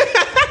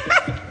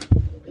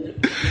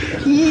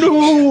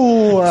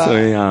 No. So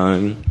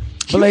yeah.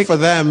 But like for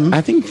them,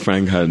 I think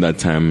Frank had that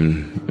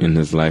time in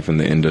his life in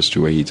the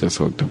industry where he just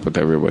hooked up with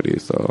everybody.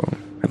 So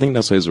I think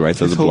that's where his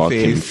writer's block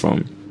came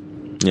from.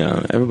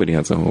 Yeah, everybody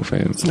has a whole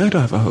phase. I don't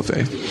have a whole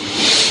phase.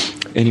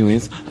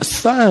 Anyways,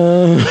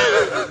 so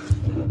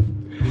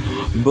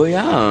but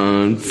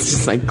yeah, it's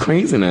just like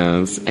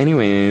craziness.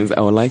 Anyways,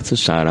 I would like to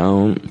shout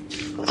out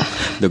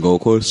the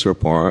Gold Coast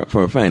Report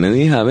for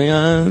finally having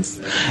us,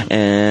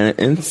 and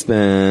it's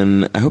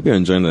been. I hope you're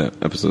enjoying the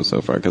episode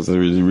so far because we're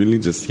really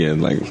just here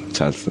like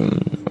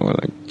chatting or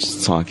like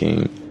just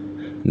talking.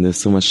 And there's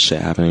so much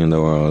shit happening in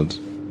the world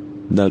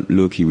that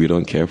low-key we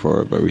don't care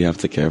for, but we have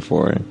to care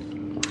for.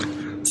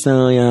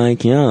 So yeah,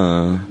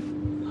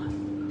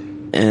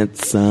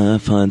 it's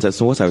fun.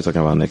 So what are we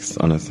talking about next?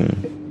 Honestly.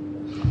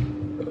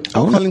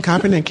 Colin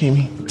Kaepernick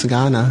came to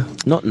Ghana.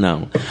 Not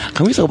now.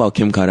 Can we talk about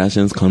Kim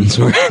Kardashian's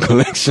contour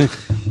collection?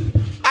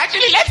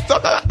 Actually, let's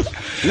talk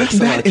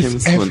about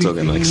Kim's contour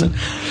collection.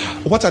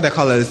 What are the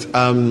colors?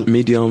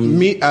 Medium,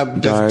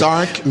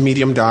 dark,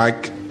 medium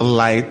dark,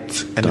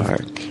 light, and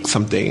dark.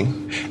 Something.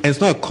 And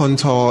it's not a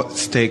contour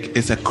stick;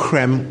 it's a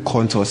creme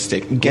contour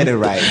stick. Get it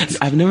right.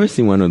 I've never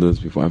seen one of those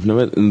before. I've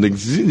never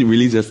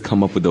really just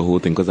come up with the whole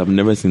thing because I've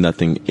never seen that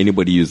thing.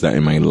 Anybody use that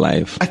in my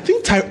life? I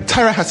think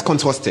Tyra has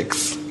contour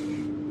sticks.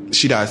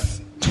 She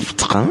does.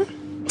 Huh?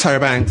 Tyra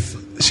Banks.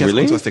 She has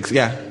contour sticks.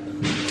 Yeah.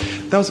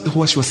 That was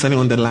what she was selling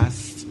on the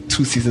last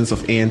 2 seasons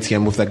of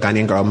ANTM with the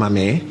Ghanaian girl,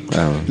 Mame.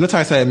 Oh. You know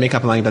Tyra started a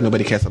makeup line that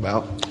nobody cares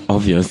about?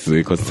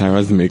 Obviously, because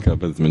Tyra's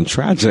makeup has been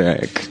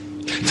tragic.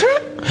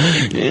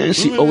 Yeah,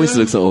 she always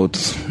looks old.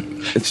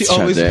 She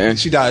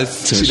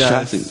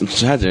does.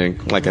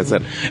 Tragic, like I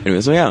said.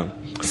 Anyway, so yeah.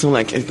 So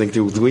like, it's like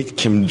the way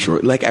Kim draw,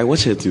 like I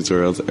watch her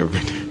tutorials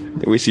every day.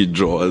 The way she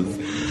draws,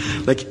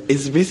 like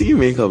it's basically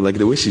makeup. Like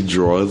the way she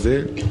draws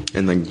it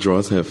and like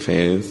draws her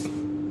face.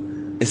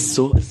 It's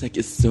so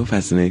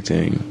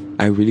fascinating.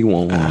 I really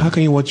want one. How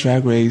can you watch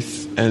Drag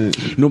Race and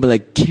no? But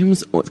like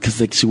Kim's, because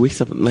like she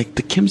wakes up like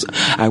the Kim's.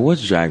 I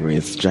watch Drag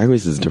Race. Drag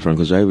Race is different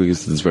because Drag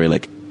Race is very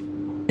like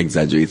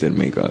exaggerated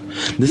makeup.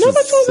 This no,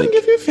 but is like,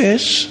 give you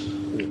fish.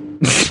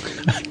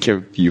 I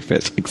give you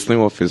fish. Explain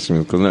what fish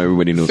means because not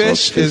everybody knows what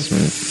fish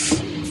means.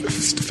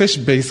 Fish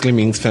basically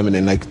means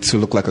feminine, like to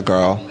look like a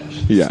girl.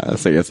 Yeah,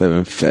 so you're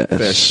saying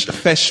fish.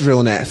 Fish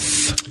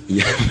realness.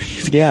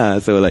 Yeah.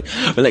 So like,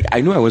 but like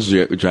I know I watch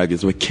Drag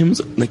Race, but Kim's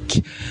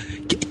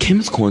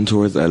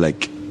contours are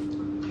like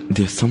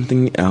there's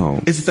something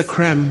else. It's the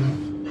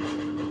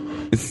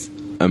creme. It's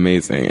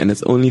amazing, and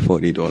it's only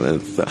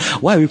 $40. So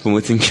why are we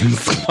promoting Kim's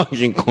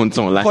fucking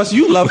contour? Like, because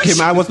you love Kim.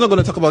 I was not going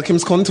to talk about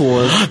Kim's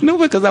contours. No,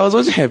 because I was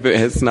watching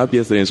her snap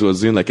yesterday, and she was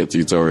doing like a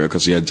tutorial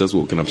because she had just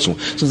woken up. She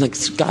was like,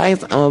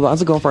 "Guys, I'm about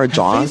to go for a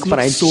jog,"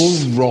 but so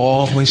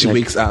raw when she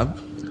wakes up.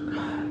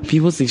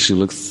 People think she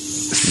looks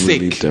sick,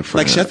 really different.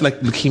 like she has like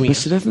leukemia. But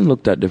she doesn't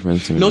look that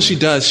different to me. No, she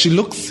does. She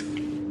looks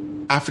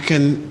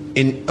American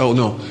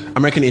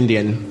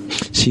Indian.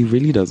 She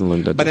really doesn't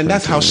look that. But then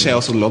that's how Cher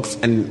also looks,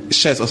 and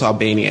Cher's also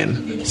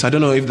Albanian. So I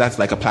don't know if that's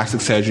like a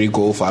plastic surgery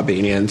goal for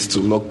Albanians to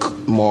look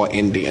more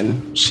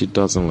Indian. She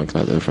doesn't look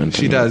that different.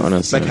 She does.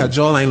 Honestly. Like her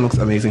jawline looks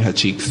amazing. Her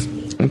cheeks,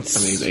 it's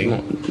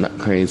amazing. Not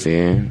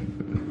crazy.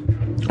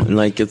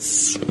 Like she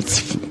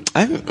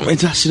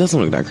doesn't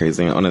look that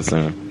crazy.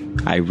 Honestly,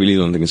 I really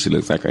don't think she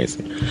looks that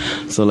crazy.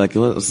 So like,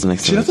 what's the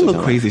next? She doesn't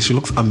look crazy. She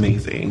looks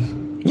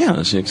amazing.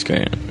 Yeah, she looks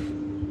great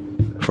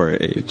for her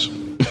age.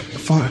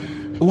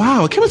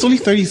 Wow, Kim is only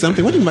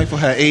 30-something. What do you mean for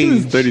her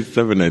age? She's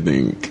 37, I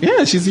think.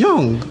 Yeah, she's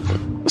young.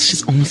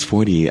 She's almost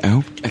 40.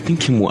 I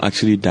think Kim will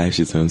actually die if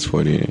she turns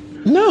 40.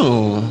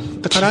 No,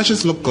 the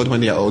Kardashians look good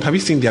when they're old. Have you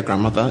seen their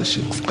grandmother?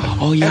 She looks good.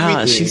 Oh yeah,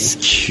 everything. She's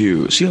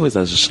cute. She always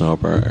has a Chanel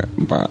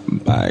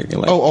bag.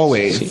 Like,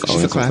 always.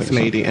 She's a class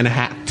lady and a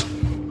hat.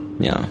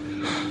 Yeah.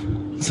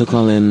 So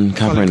Colin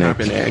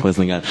Kaepernick was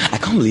like, I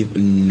can't believe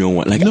no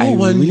one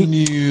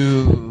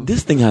knew.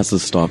 This thing has to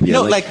stop. Yeah,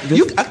 no, this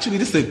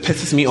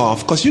pisses me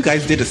off because you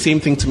guys did the same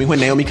thing to me when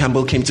Naomi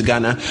Campbell came to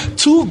Ghana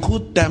 2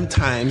 good damn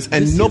times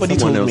and nobody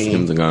told me. Someone else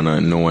came to Ghana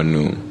and no one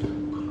knew.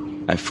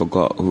 I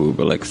forgot who,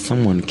 but like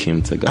someone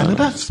came to Ghana.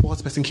 Another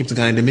sports person came to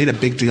Ghana and they made a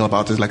big deal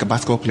about it, like a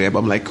basketball player, but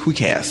I'm like, who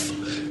cares?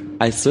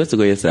 I swear to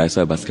God, yesterday I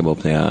saw a basketball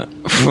player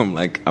from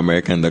like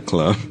America in the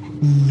club.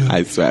 No.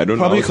 I swear, I don't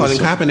Probably know. Colin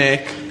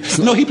Kaepernick.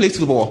 No, he plays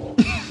football.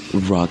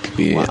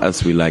 Rugby,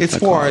 as we like it's to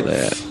sports. call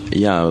it.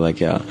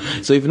 Yeah,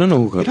 So if you don't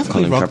know who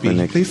Colin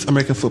Kaepernick he plays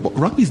American football.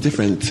 Rugby is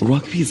different.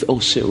 Rugby's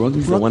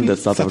the one that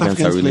South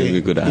Africans are really,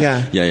 really good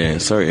at. Yeah.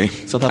 Sorry,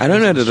 I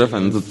don't know the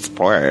difference. It's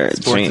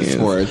sports.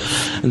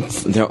 And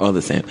they're all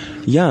the same.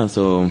 Yeah.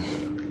 So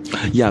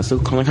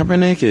Colin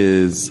Kaepernick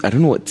is, I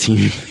don't know what team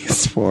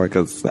he's for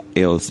because it's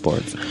AL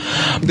Sports.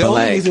 The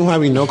only reason why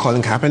we know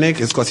Colin Kaepernick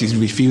is because he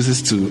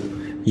refuses to.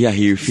 Yeah,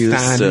 he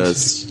refused to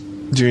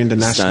during the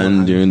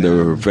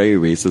very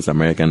racist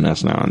American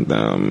national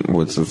anthem,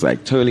 which is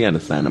like totally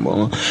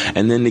understandable.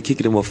 And then they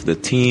kicked him off the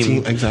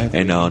team. Exactly.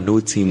 And no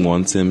team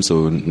wants him,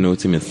 so no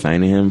team is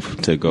signing him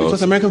to go.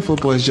 Because American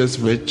football is just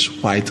rich,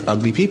 white,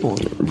 ugly people.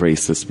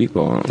 Racist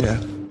people. Yeah.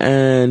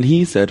 And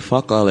he said,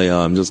 fuck all of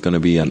y'all, I'm just going to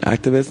be an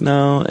activist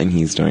now. And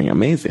he's doing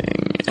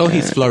amazing. Oh,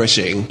 he's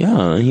flourishing.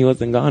 Yeah, he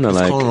was in Ghana his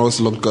cornrows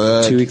look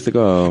good. 2 weeks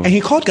ago. And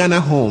he called Ghana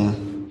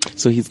home.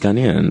 So he's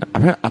Ghanaian.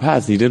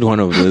 Apparently, he did one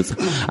of those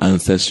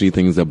ancestry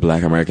things that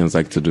Black Americans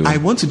like to do. I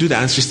want to do the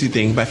ancestry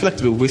thing, but I feel like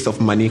it would be a waste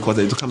of money because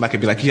they'll come back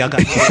and be like, yeah,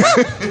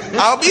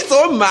 I'll be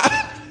so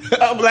mad.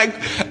 I'm like,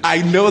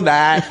 I know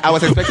that. I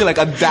was expecting like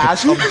a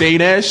dash of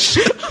Danish,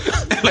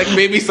 like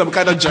maybe some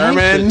kind of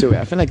German.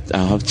 I feel like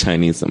I'll have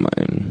Chinese in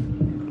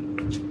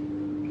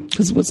mine.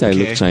 Because what's I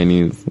look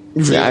Chinese?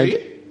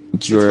 Really?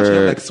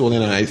 You're like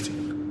swollen eyes.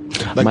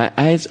 Like, my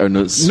eyes are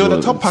not swollen. No,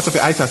 the top part of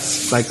your eyes are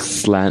like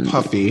slant,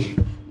 puffy.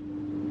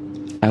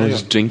 I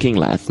was drinking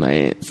last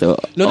night, so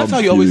no, that's how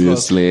you always look.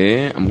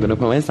 I'm gonna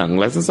put my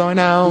sunglasses on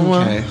now.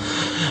 Okay.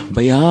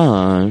 But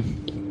yeah,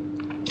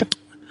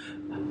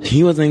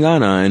 he was in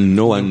Ghana and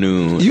no one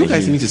knew. You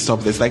guys need to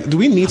stop this. Like, do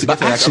we need to get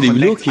to actually,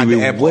 look,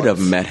 we would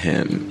have met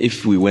him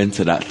if we went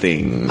to that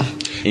thing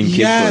in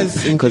Cape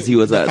Coast, because he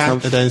was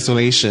at the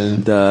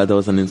installation. There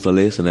was an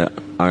installation that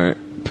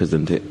aren't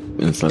presented.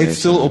 It's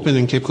still open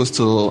in Cape Coast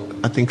till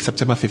I think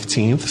September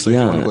 15th. So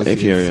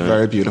it's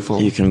very beautiful.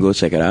 You can go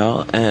check it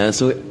out.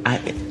 So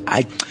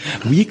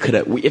we could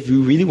have, if we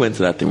really went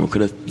to that thing, we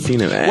could have seen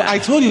it. Well, I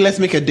told you let's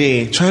make a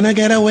day. Trying to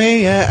get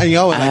away, and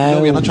y'all were like,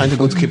 no, we're not trying to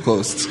go to Cape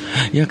Coast.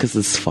 Yeah, because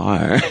it's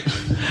far.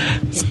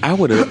 So I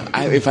would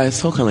have, if I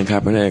saw Colin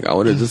Kaepernick, I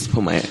would have just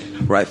put my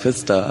right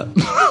fist up.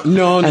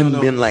 No.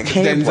 Been like,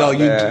 hey,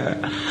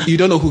 Denzel, you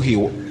don't know who he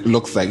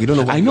looks like. You don't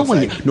know. Who I know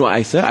when.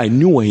 I said I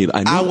knew what he.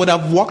 I would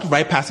have walked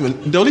right past him.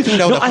 The only thing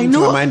that would have come to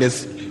my mind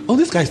is, oh,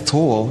 this guy's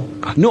tall.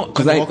 No,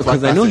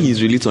 because I know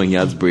he's really tall. He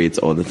has braids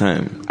all the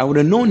time. I would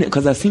have known it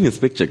because I've seen his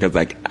picture. Because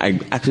I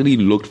actually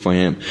looked for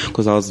him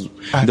because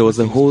there was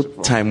a whole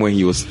time where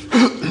he was.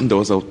 There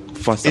was a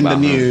fuss in about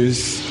the him.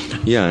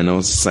 news. Yeah, and I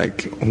was just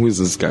like, who is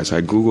this guy? So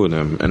I googled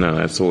him and then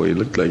I saw what he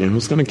looked like, and he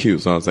was kind of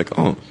cute. So I was like,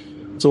 oh,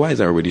 so why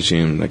is everybody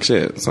shame like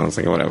shit? So I was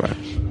like, whatever.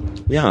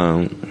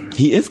 Yeah,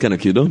 he is kind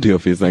of cute. Don't do your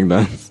face like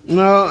that.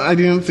 No, I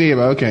didn't see it,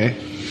 but okay.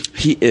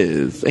 He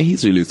is, and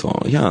he's really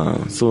tall.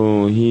 Yeah,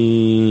 so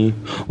he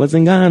was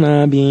in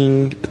Ghana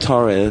being a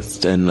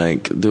tourist and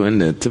like doing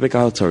the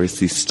typical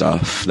touristy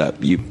stuff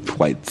that you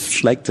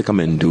whites like to come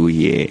and do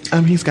here.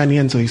 He's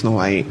Ghanaian, so he's not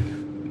white.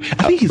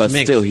 I think he's but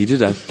mixed. Still, he did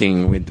that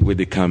thing where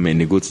they come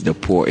and they go to the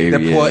poor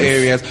areas. The poor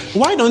areas.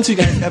 Why don't you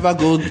guys ever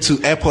go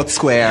to Airport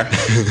Square?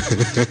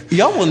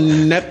 Y'all will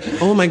never.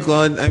 Oh my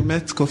God! I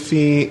met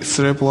Kofi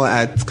Cerebral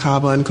at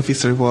Carbon. Kofi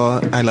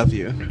Cerebral, I love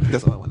you.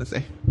 That's all I want to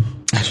say.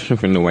 I don't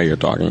even know why you're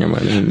talking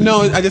about him.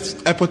 No, I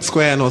just Airport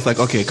Square and I was like,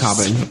 okay,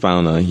 Carbon.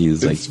 Found out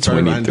he's like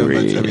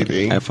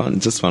 23. I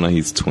just found out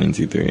he's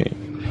 23.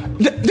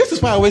 This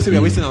is why I always say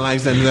we're wasting our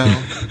lives. And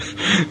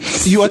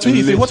you are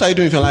 23. What are you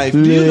doing with your life?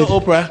 Do you know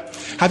Oprah?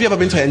 Have you ever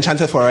been to an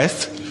enchanted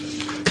forest?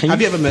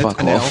 Have you ever met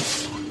an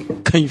elf?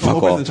 Can you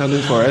fuck off?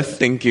 Enchanted forest?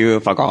 Thank you.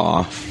 Fuck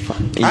off.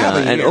 Yeah,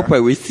 and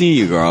Oprah, we see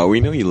you, girl. We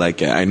know you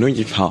like it. I know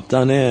you've hopped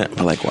on it,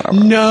 but like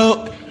whatever.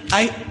 No.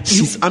 I'm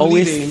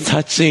always leaving.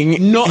 touching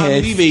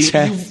his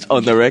chest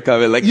on the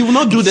record. Like, you will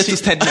not do this to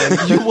Stedman.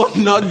 You will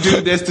not do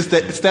this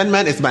to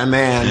Stedman. Is my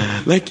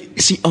man.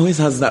 Like, she always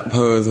has that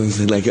pose and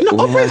say like, no,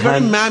 Oprah is very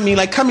mammy.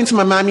 Like, come into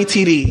my mammy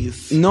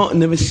titties. No,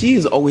 but she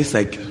is always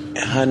like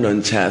hand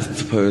on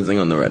chest posing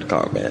on the red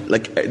carpet.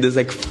 Like, there's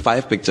like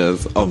 5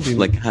 pictures of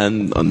like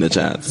hand on the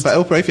chest. But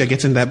Oprah, if you're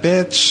getting that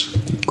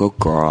bitch, go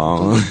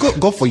girl.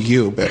 Go for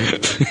you,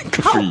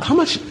 bitch. How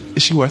much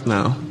is she worth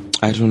now?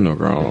 I don't know,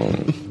 girl.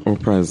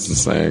 Oprah is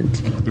just like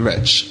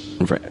rich.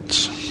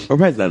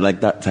 Oprah is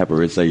like that type of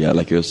rich. Like, yeah,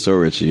 like you're so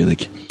rich. You're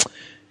like,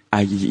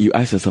 you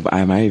ask yourself,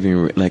 am I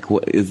even like?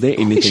 What is there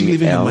anything is she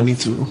leaving else? Her money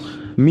to?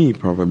 Me,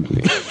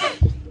 probably.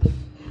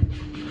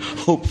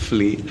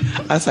 Hopefully,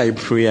 as I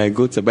pray, I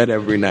go to bed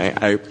every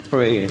night. I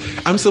pray.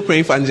 I'm still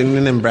praying for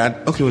Angelina and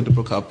Brad. Okay, they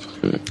broke up.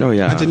 Oh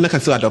yeah, Angelina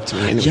can still adopt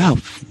me. Anyway. Yeah,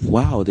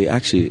 wow. They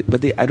actually,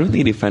 but I don't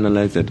think they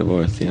finalized their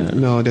divorce. Yeah.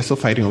 No, they're still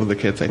fighting over the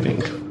kids. I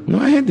think. No,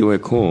 I heard they were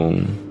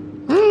cool.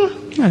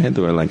 I heard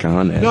they were like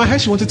 100. No, I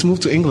heard she wanted to move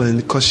to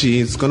England because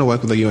she's gonna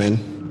work with the UN.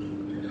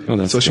 Oh,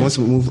 that's so she wants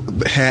to move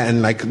her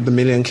and like the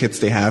million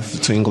kids they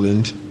have to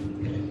England.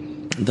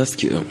 That's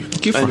cute.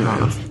 Cute for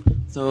her.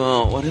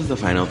 So, what is the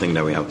final thing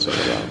that we have to talk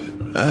about?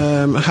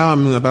 How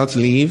I'm about to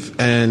leave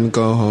and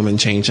go home and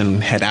change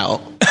and head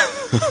out.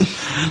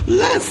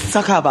 Let's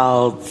talk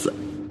about...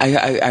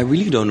 I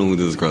really don't know who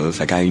this girl is.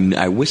 Like,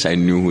 I wish I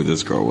knew who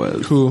this girl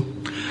was. Who?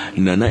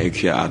 Nana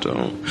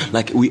Ikuado.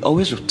 Like, we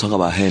always talk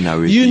about her in our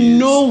reviews. You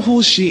know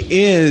who she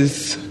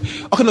is.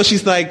 Okay, no,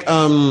 she's like,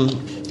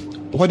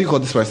 what do you call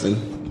this person?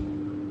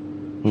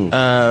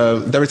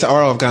 The Rita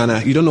Ora of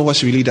Ghana. You don't know what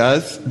she really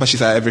does, but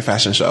she's at every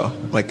fashion show.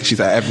 Like, she's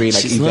at every,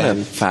 like, she's event.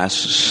 Not a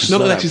fashion. No,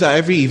 but like, she's at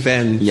every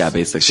event. Yeah,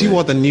 basically. She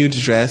wore the nude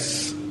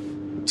dress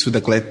to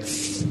the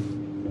glitz.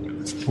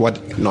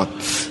 What not?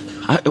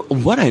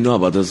 What I know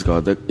about this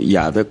girl, the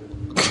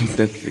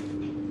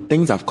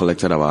things I've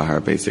collected about her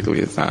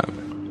basically is that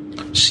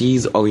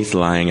she's always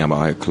lying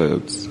about her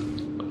clothes.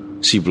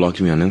 She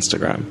blocked me on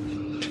Instagram.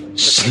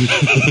 Because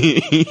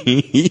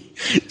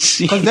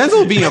Denzel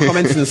will be in your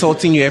comments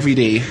insulting you every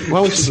day. Why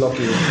would she block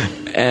you?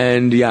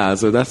 And yeah,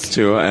 so that's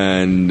true.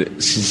 And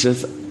she's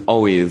just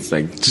always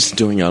like just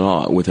doing a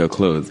lot with her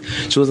clothes.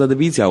 She was at the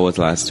BT Awards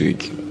last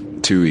week,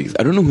 2 weeks.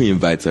 I don't know who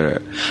invited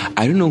her.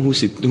 I don't know who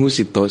she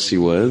thought she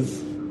was.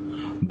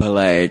 But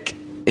like,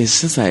 it's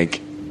just like,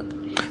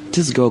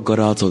 this girl got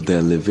out of the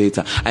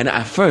elevator, and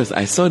at first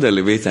I saw the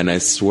elevator and I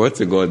swore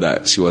to God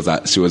that she was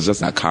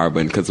just at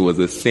Carbon, because it was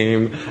the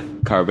same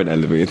Carbon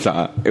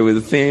elevator. It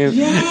was the same.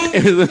 Yeah.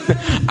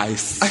 I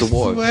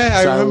swore.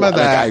 I remember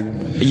that.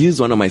 Like, I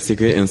used one of my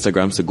secret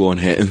Instagrams to go on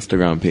her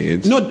Instagram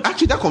page. No,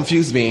 actually, that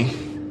confused me,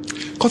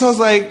 because I was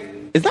like,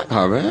 is that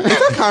Carbon? Is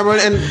that Carbon?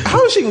 And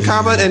how is she in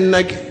Carbon? And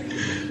like.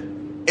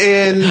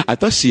 And I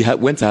thought she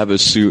went to have a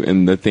shoot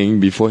in the thing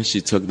before she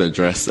took the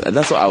dress.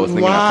 That's what I was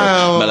thinking.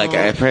 Wow. But like,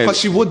 I heard, because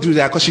she would do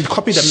that, because she'd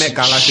copy the Met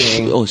Gala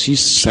thing. Oh, she's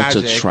such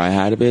a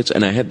try-hard bitch.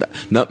 And I had that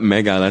not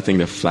Met Gala thing,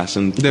 the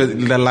flashing,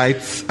 the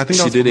lights. I think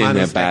she did it in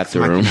her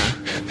bathroom.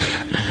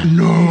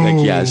 No,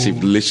 like, yeah, she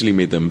literally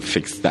made them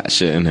fix that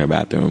shit in her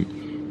bathroom.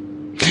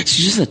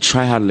 She's just a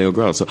try-hard little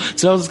girl. So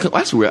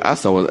that's weird. I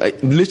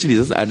literally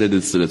just added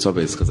this to the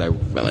topic because I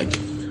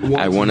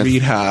want to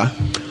read her.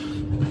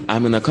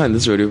 I'm in a car, and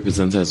this radio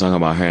presenter is talking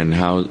about her and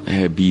how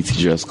her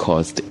BT dress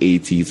cost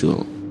 $80,000 to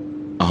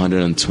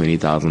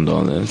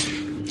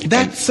 $120,000.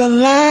 That's a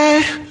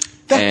lie.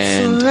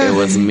 And it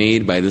was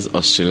made by this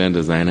Australian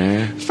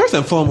designer. First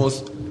and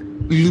foremost,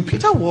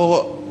 Lupita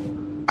wore,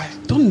 I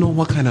don't know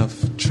what kind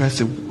of dress,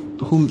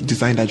 who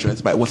designed that dress,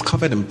 but it was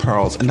covered in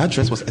pearls, and that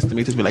dress was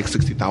estimated to be like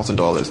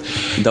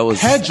 $60,000. That was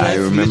her dress. I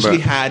remember, literally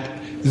had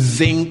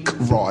zinc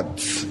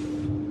rods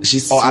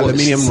or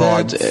aluminium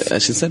rods.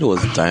 She said it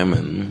was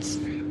diamonds.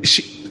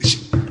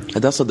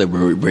 That's what the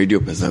radio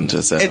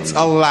presenter said. It's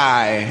a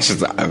lie. She's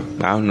like, I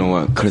don't know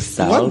what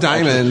crystals. What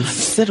diamonds?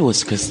 She said it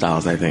was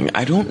crystals. I think.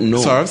 I don't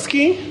know.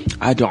 Swarovski?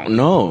 I don't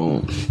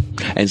know.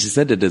 And she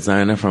said the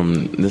designer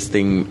from this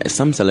thing,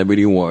 some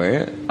celebrity wore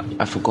it.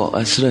 I forgot. I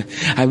was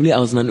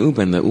in an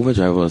Uber, and the Uber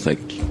driver was like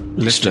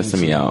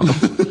stressing me out.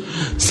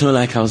 So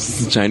like, I was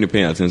just trying to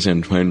pay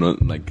attention, trying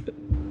not like to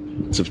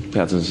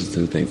pay attention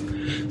to things.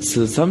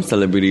 So some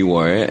celebrity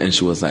wore it, and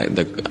she was like,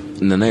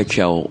 Nana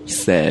Kel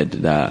said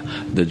that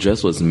the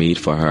dress was made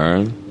for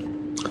her,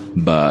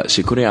 but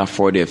she couldn't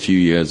afford it a few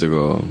years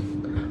ago.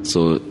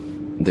 So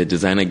the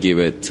designer gave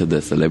it to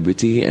the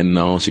celebrity, and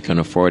now she can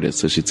afford it,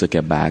 so she took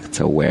it back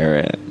to wear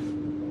it.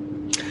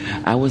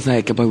 I was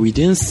like, but we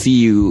didn't see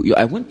you.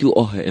 I went through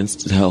all her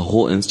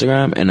whole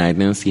Instagram, and I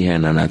didn't see her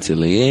in an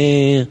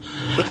atelier.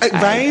 Right?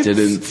 I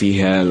didn't see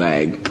her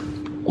like,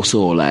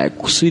 so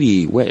like,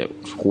 sweetie, where?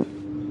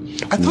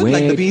 I thought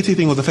like the BET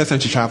thing was the first time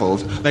she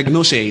traveled. Like,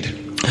 no shade.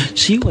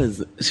 She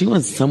was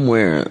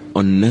somewhere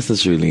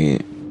unnecessarily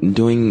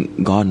doing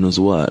God knows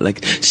what.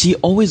 Like, she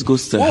always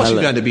goes to. What was she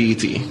doing at the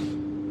BET?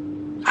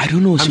 I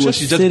don't know. I'm sure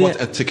she just bought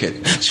a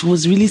ticket. She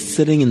was really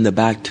sitting in the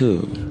back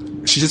too.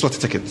 She just bought a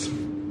ticket.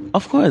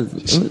 Of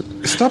course.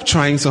 Stop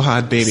trying so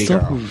hard, baby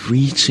girl. Stop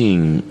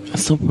reaching.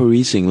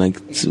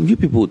 Like, you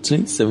people,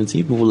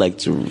 2017, people like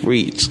to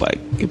reach. Like,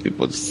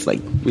 people just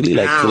like really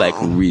like to like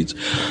reach.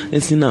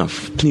 It's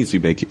enough. Please, we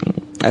beg you.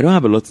 I don't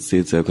have a lot to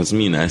say to her because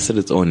I said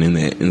it on in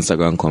the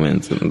Instagram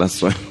comments, and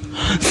that's why.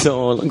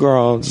 So,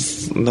 girl,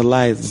 just the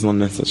lies is not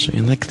necessary.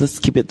 Like, let's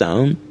keep it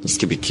down. Let's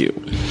keep it cute.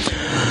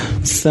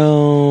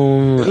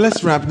 So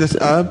let's wrap this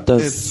up.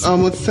 It's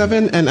almost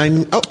 7, and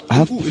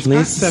it's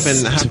past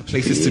 7. I have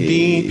places to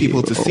be,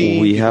 people to see.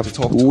 We have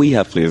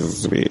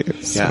places to be.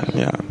 So,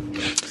 yeah.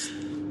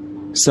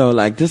 So,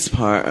 like, this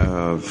part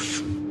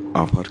of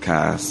our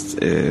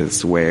podcast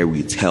is where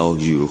we tell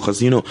you,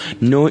 because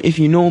if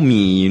you know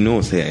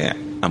me, say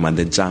I'm at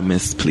the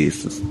jammest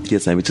places.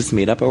 Yes, I just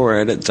made up a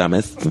word.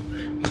 Jammest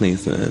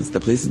places, the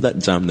places that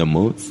jam the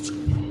most.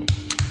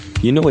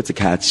 You know where to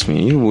catch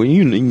me.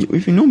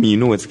 If you know me, you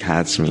know where to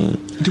catch me.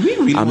 Do we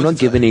really? I'm not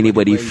giving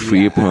anybody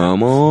free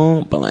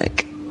promo, but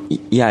like,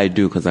 yeah, I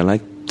do, because I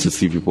like to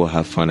see people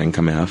have fun and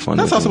come and have fun.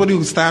 That's how somebody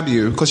will stab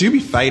you, because you be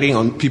fighting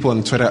on people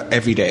on Twitter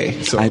every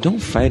day. So I don't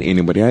fight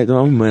anybody. I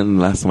don't remember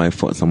the last time I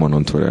fought someone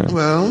on Twitter.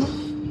 Well,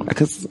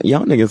 because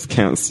y'all niggas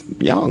can't.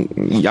 Y'all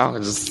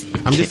just.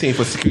 I'm just saying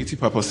for security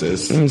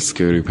purposes.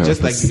 Security purposes.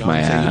 Just like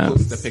Beyonce, you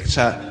posted the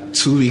picture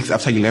 2 weeks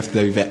after you left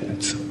the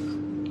event.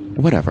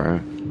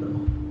 Whatever.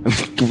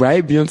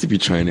 Right? Beyonce be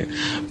trying it.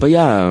 But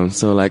yeah,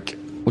 so like,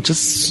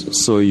 just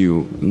so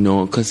you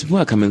know, because people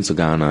are coming to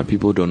Ghana,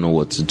 people don't know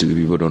what to do,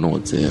 people don't know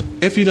what to...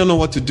 If you don't know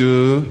what to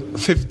do,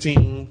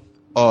 15th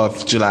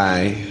of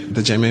July,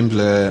 the Genuine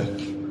Blur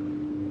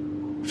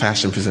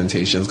fashion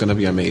presentation is going to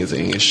be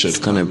amazing. It's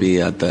going to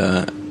be at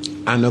the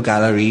Anno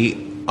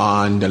Gallery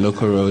on the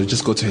local road.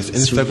 Just go to his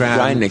Instagram. It's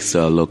right next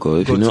to our local.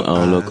 If you know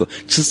our local,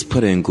 just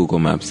put it in Google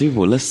Maps.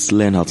 People, let's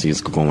learn how to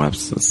use Google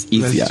Maps. It's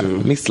easier.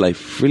 It makes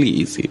life really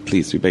easy.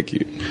 Please, we beg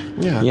you.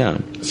 Yeah.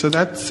 So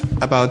that's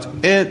about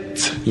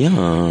it.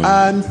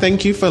 Yeah.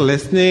 Thank you for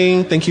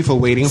listening. Thank you for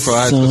waiting for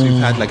us, because we've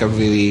had like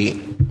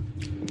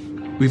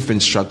we've been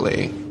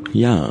struggling.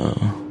 Yeah.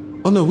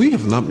 Oh no, we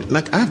have not.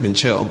 Like, I've been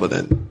chill, but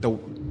then the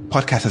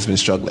podcast has been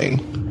struggling.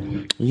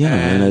 Yeah,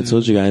 and I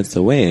told you guys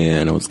to wait,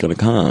 and it was gonna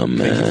come.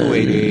 Thank you for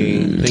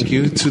waiting. Thank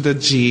you to the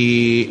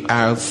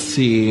GCR,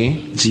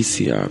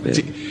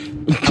 babe.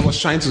 I was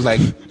trying to,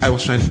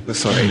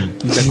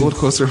 the Gold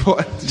Coast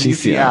Report,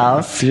 GCR.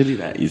 It's really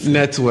that easy.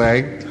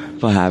 Network.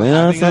 For having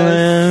us.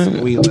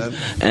 We love.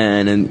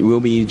 And then we'll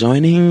be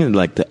joining,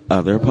 like, the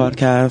other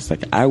podcasts.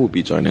 Like, I will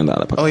be joining the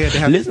other podcast. Oh, yeah, they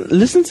have...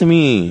 Listen to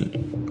me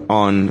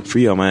on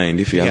Free Your Mind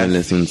if you haven't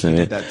listened to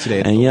it. That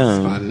today and was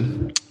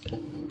fun.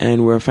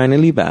 And we're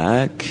finally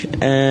back,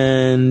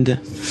 and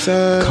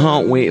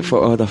can't wait for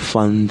all the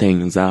fun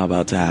things that are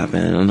about to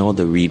happen, and all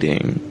the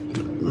reading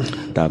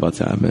that are about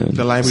to happen.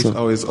 The library's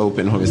always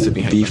open when we sit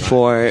behind.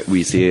 Before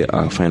we say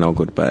our final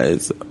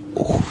goodbyes,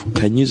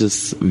 can you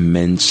just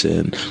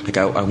mention, like,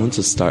 I want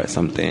to start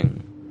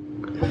something.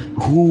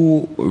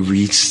 Who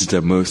reached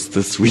the most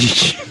this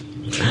week?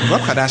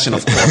 Rob Kardashian,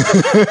 of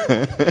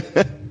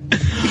course.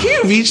 He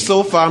reached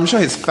so far. I'm sure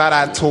his fat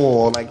at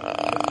tall.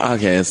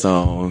 Okay,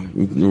 so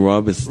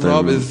Rob is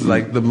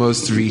like the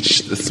most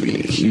reached this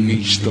week. He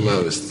reached the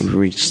most.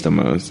 Reached the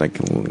most, like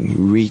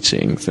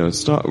reaching. So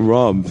stop,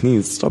 Rob.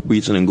 Please stop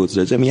reaching and go to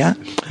the gym. Yeah.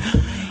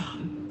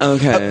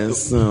 Okay.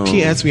 So.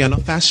 P.S. We are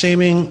not fast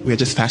shaming. We are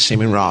just fast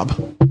shaming Rob.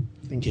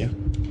 Thank you.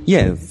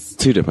 Yes,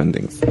 two different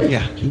things.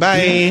 Yeah.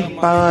 Bye.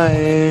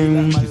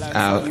 Bye. Peace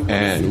out,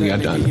 and we are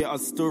done. Yeah, I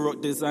still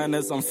rock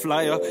designers, I'm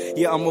flyer.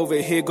 Yeah, I'm over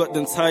here, got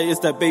them tires.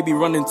 That baby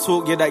running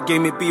talk, yeah, that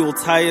game it be all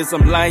tires.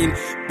 I'm lying,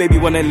 baby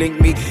wanna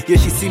link me. Yeah,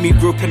 she see me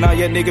groping out,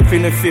 yeah, nigga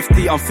feeling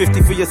 50. I'm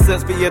 50 for your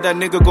sense, but yeah, that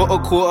nigga got a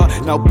quarter.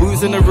 Now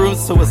booze in the room,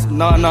 so it's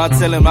nah,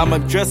 tell him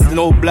I'm dressed in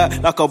all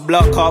black, like a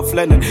black car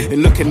Flennon.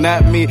 And looking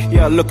at me,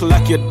 yeah, I look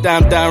like your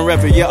damn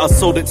reverend. Yeah, I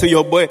sold it to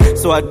your boy,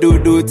 so I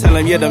do tell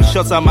him, yeah, them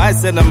shots I might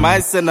send them.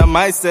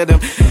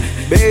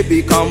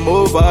 Baby, come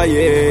over,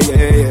 yeah.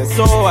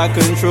 So I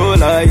control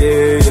her,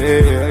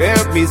 yeah.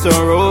 Help me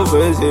some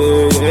rovers,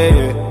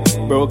 yeah.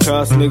 Broke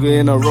ass nigga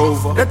in a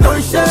rover. They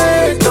don't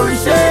shake.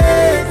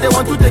 They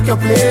want to take your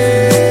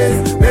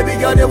place. Baby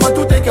girl, they want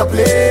to take your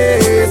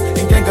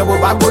place. You can't go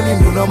back, but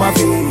you know my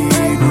feet.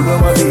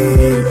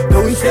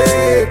 Don't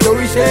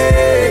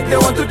shake. They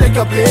want to take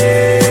your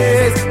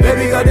place.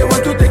 Baby girl, they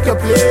want to take your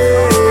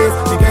place.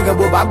 You can't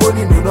go back, but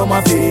you know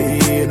my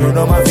feet.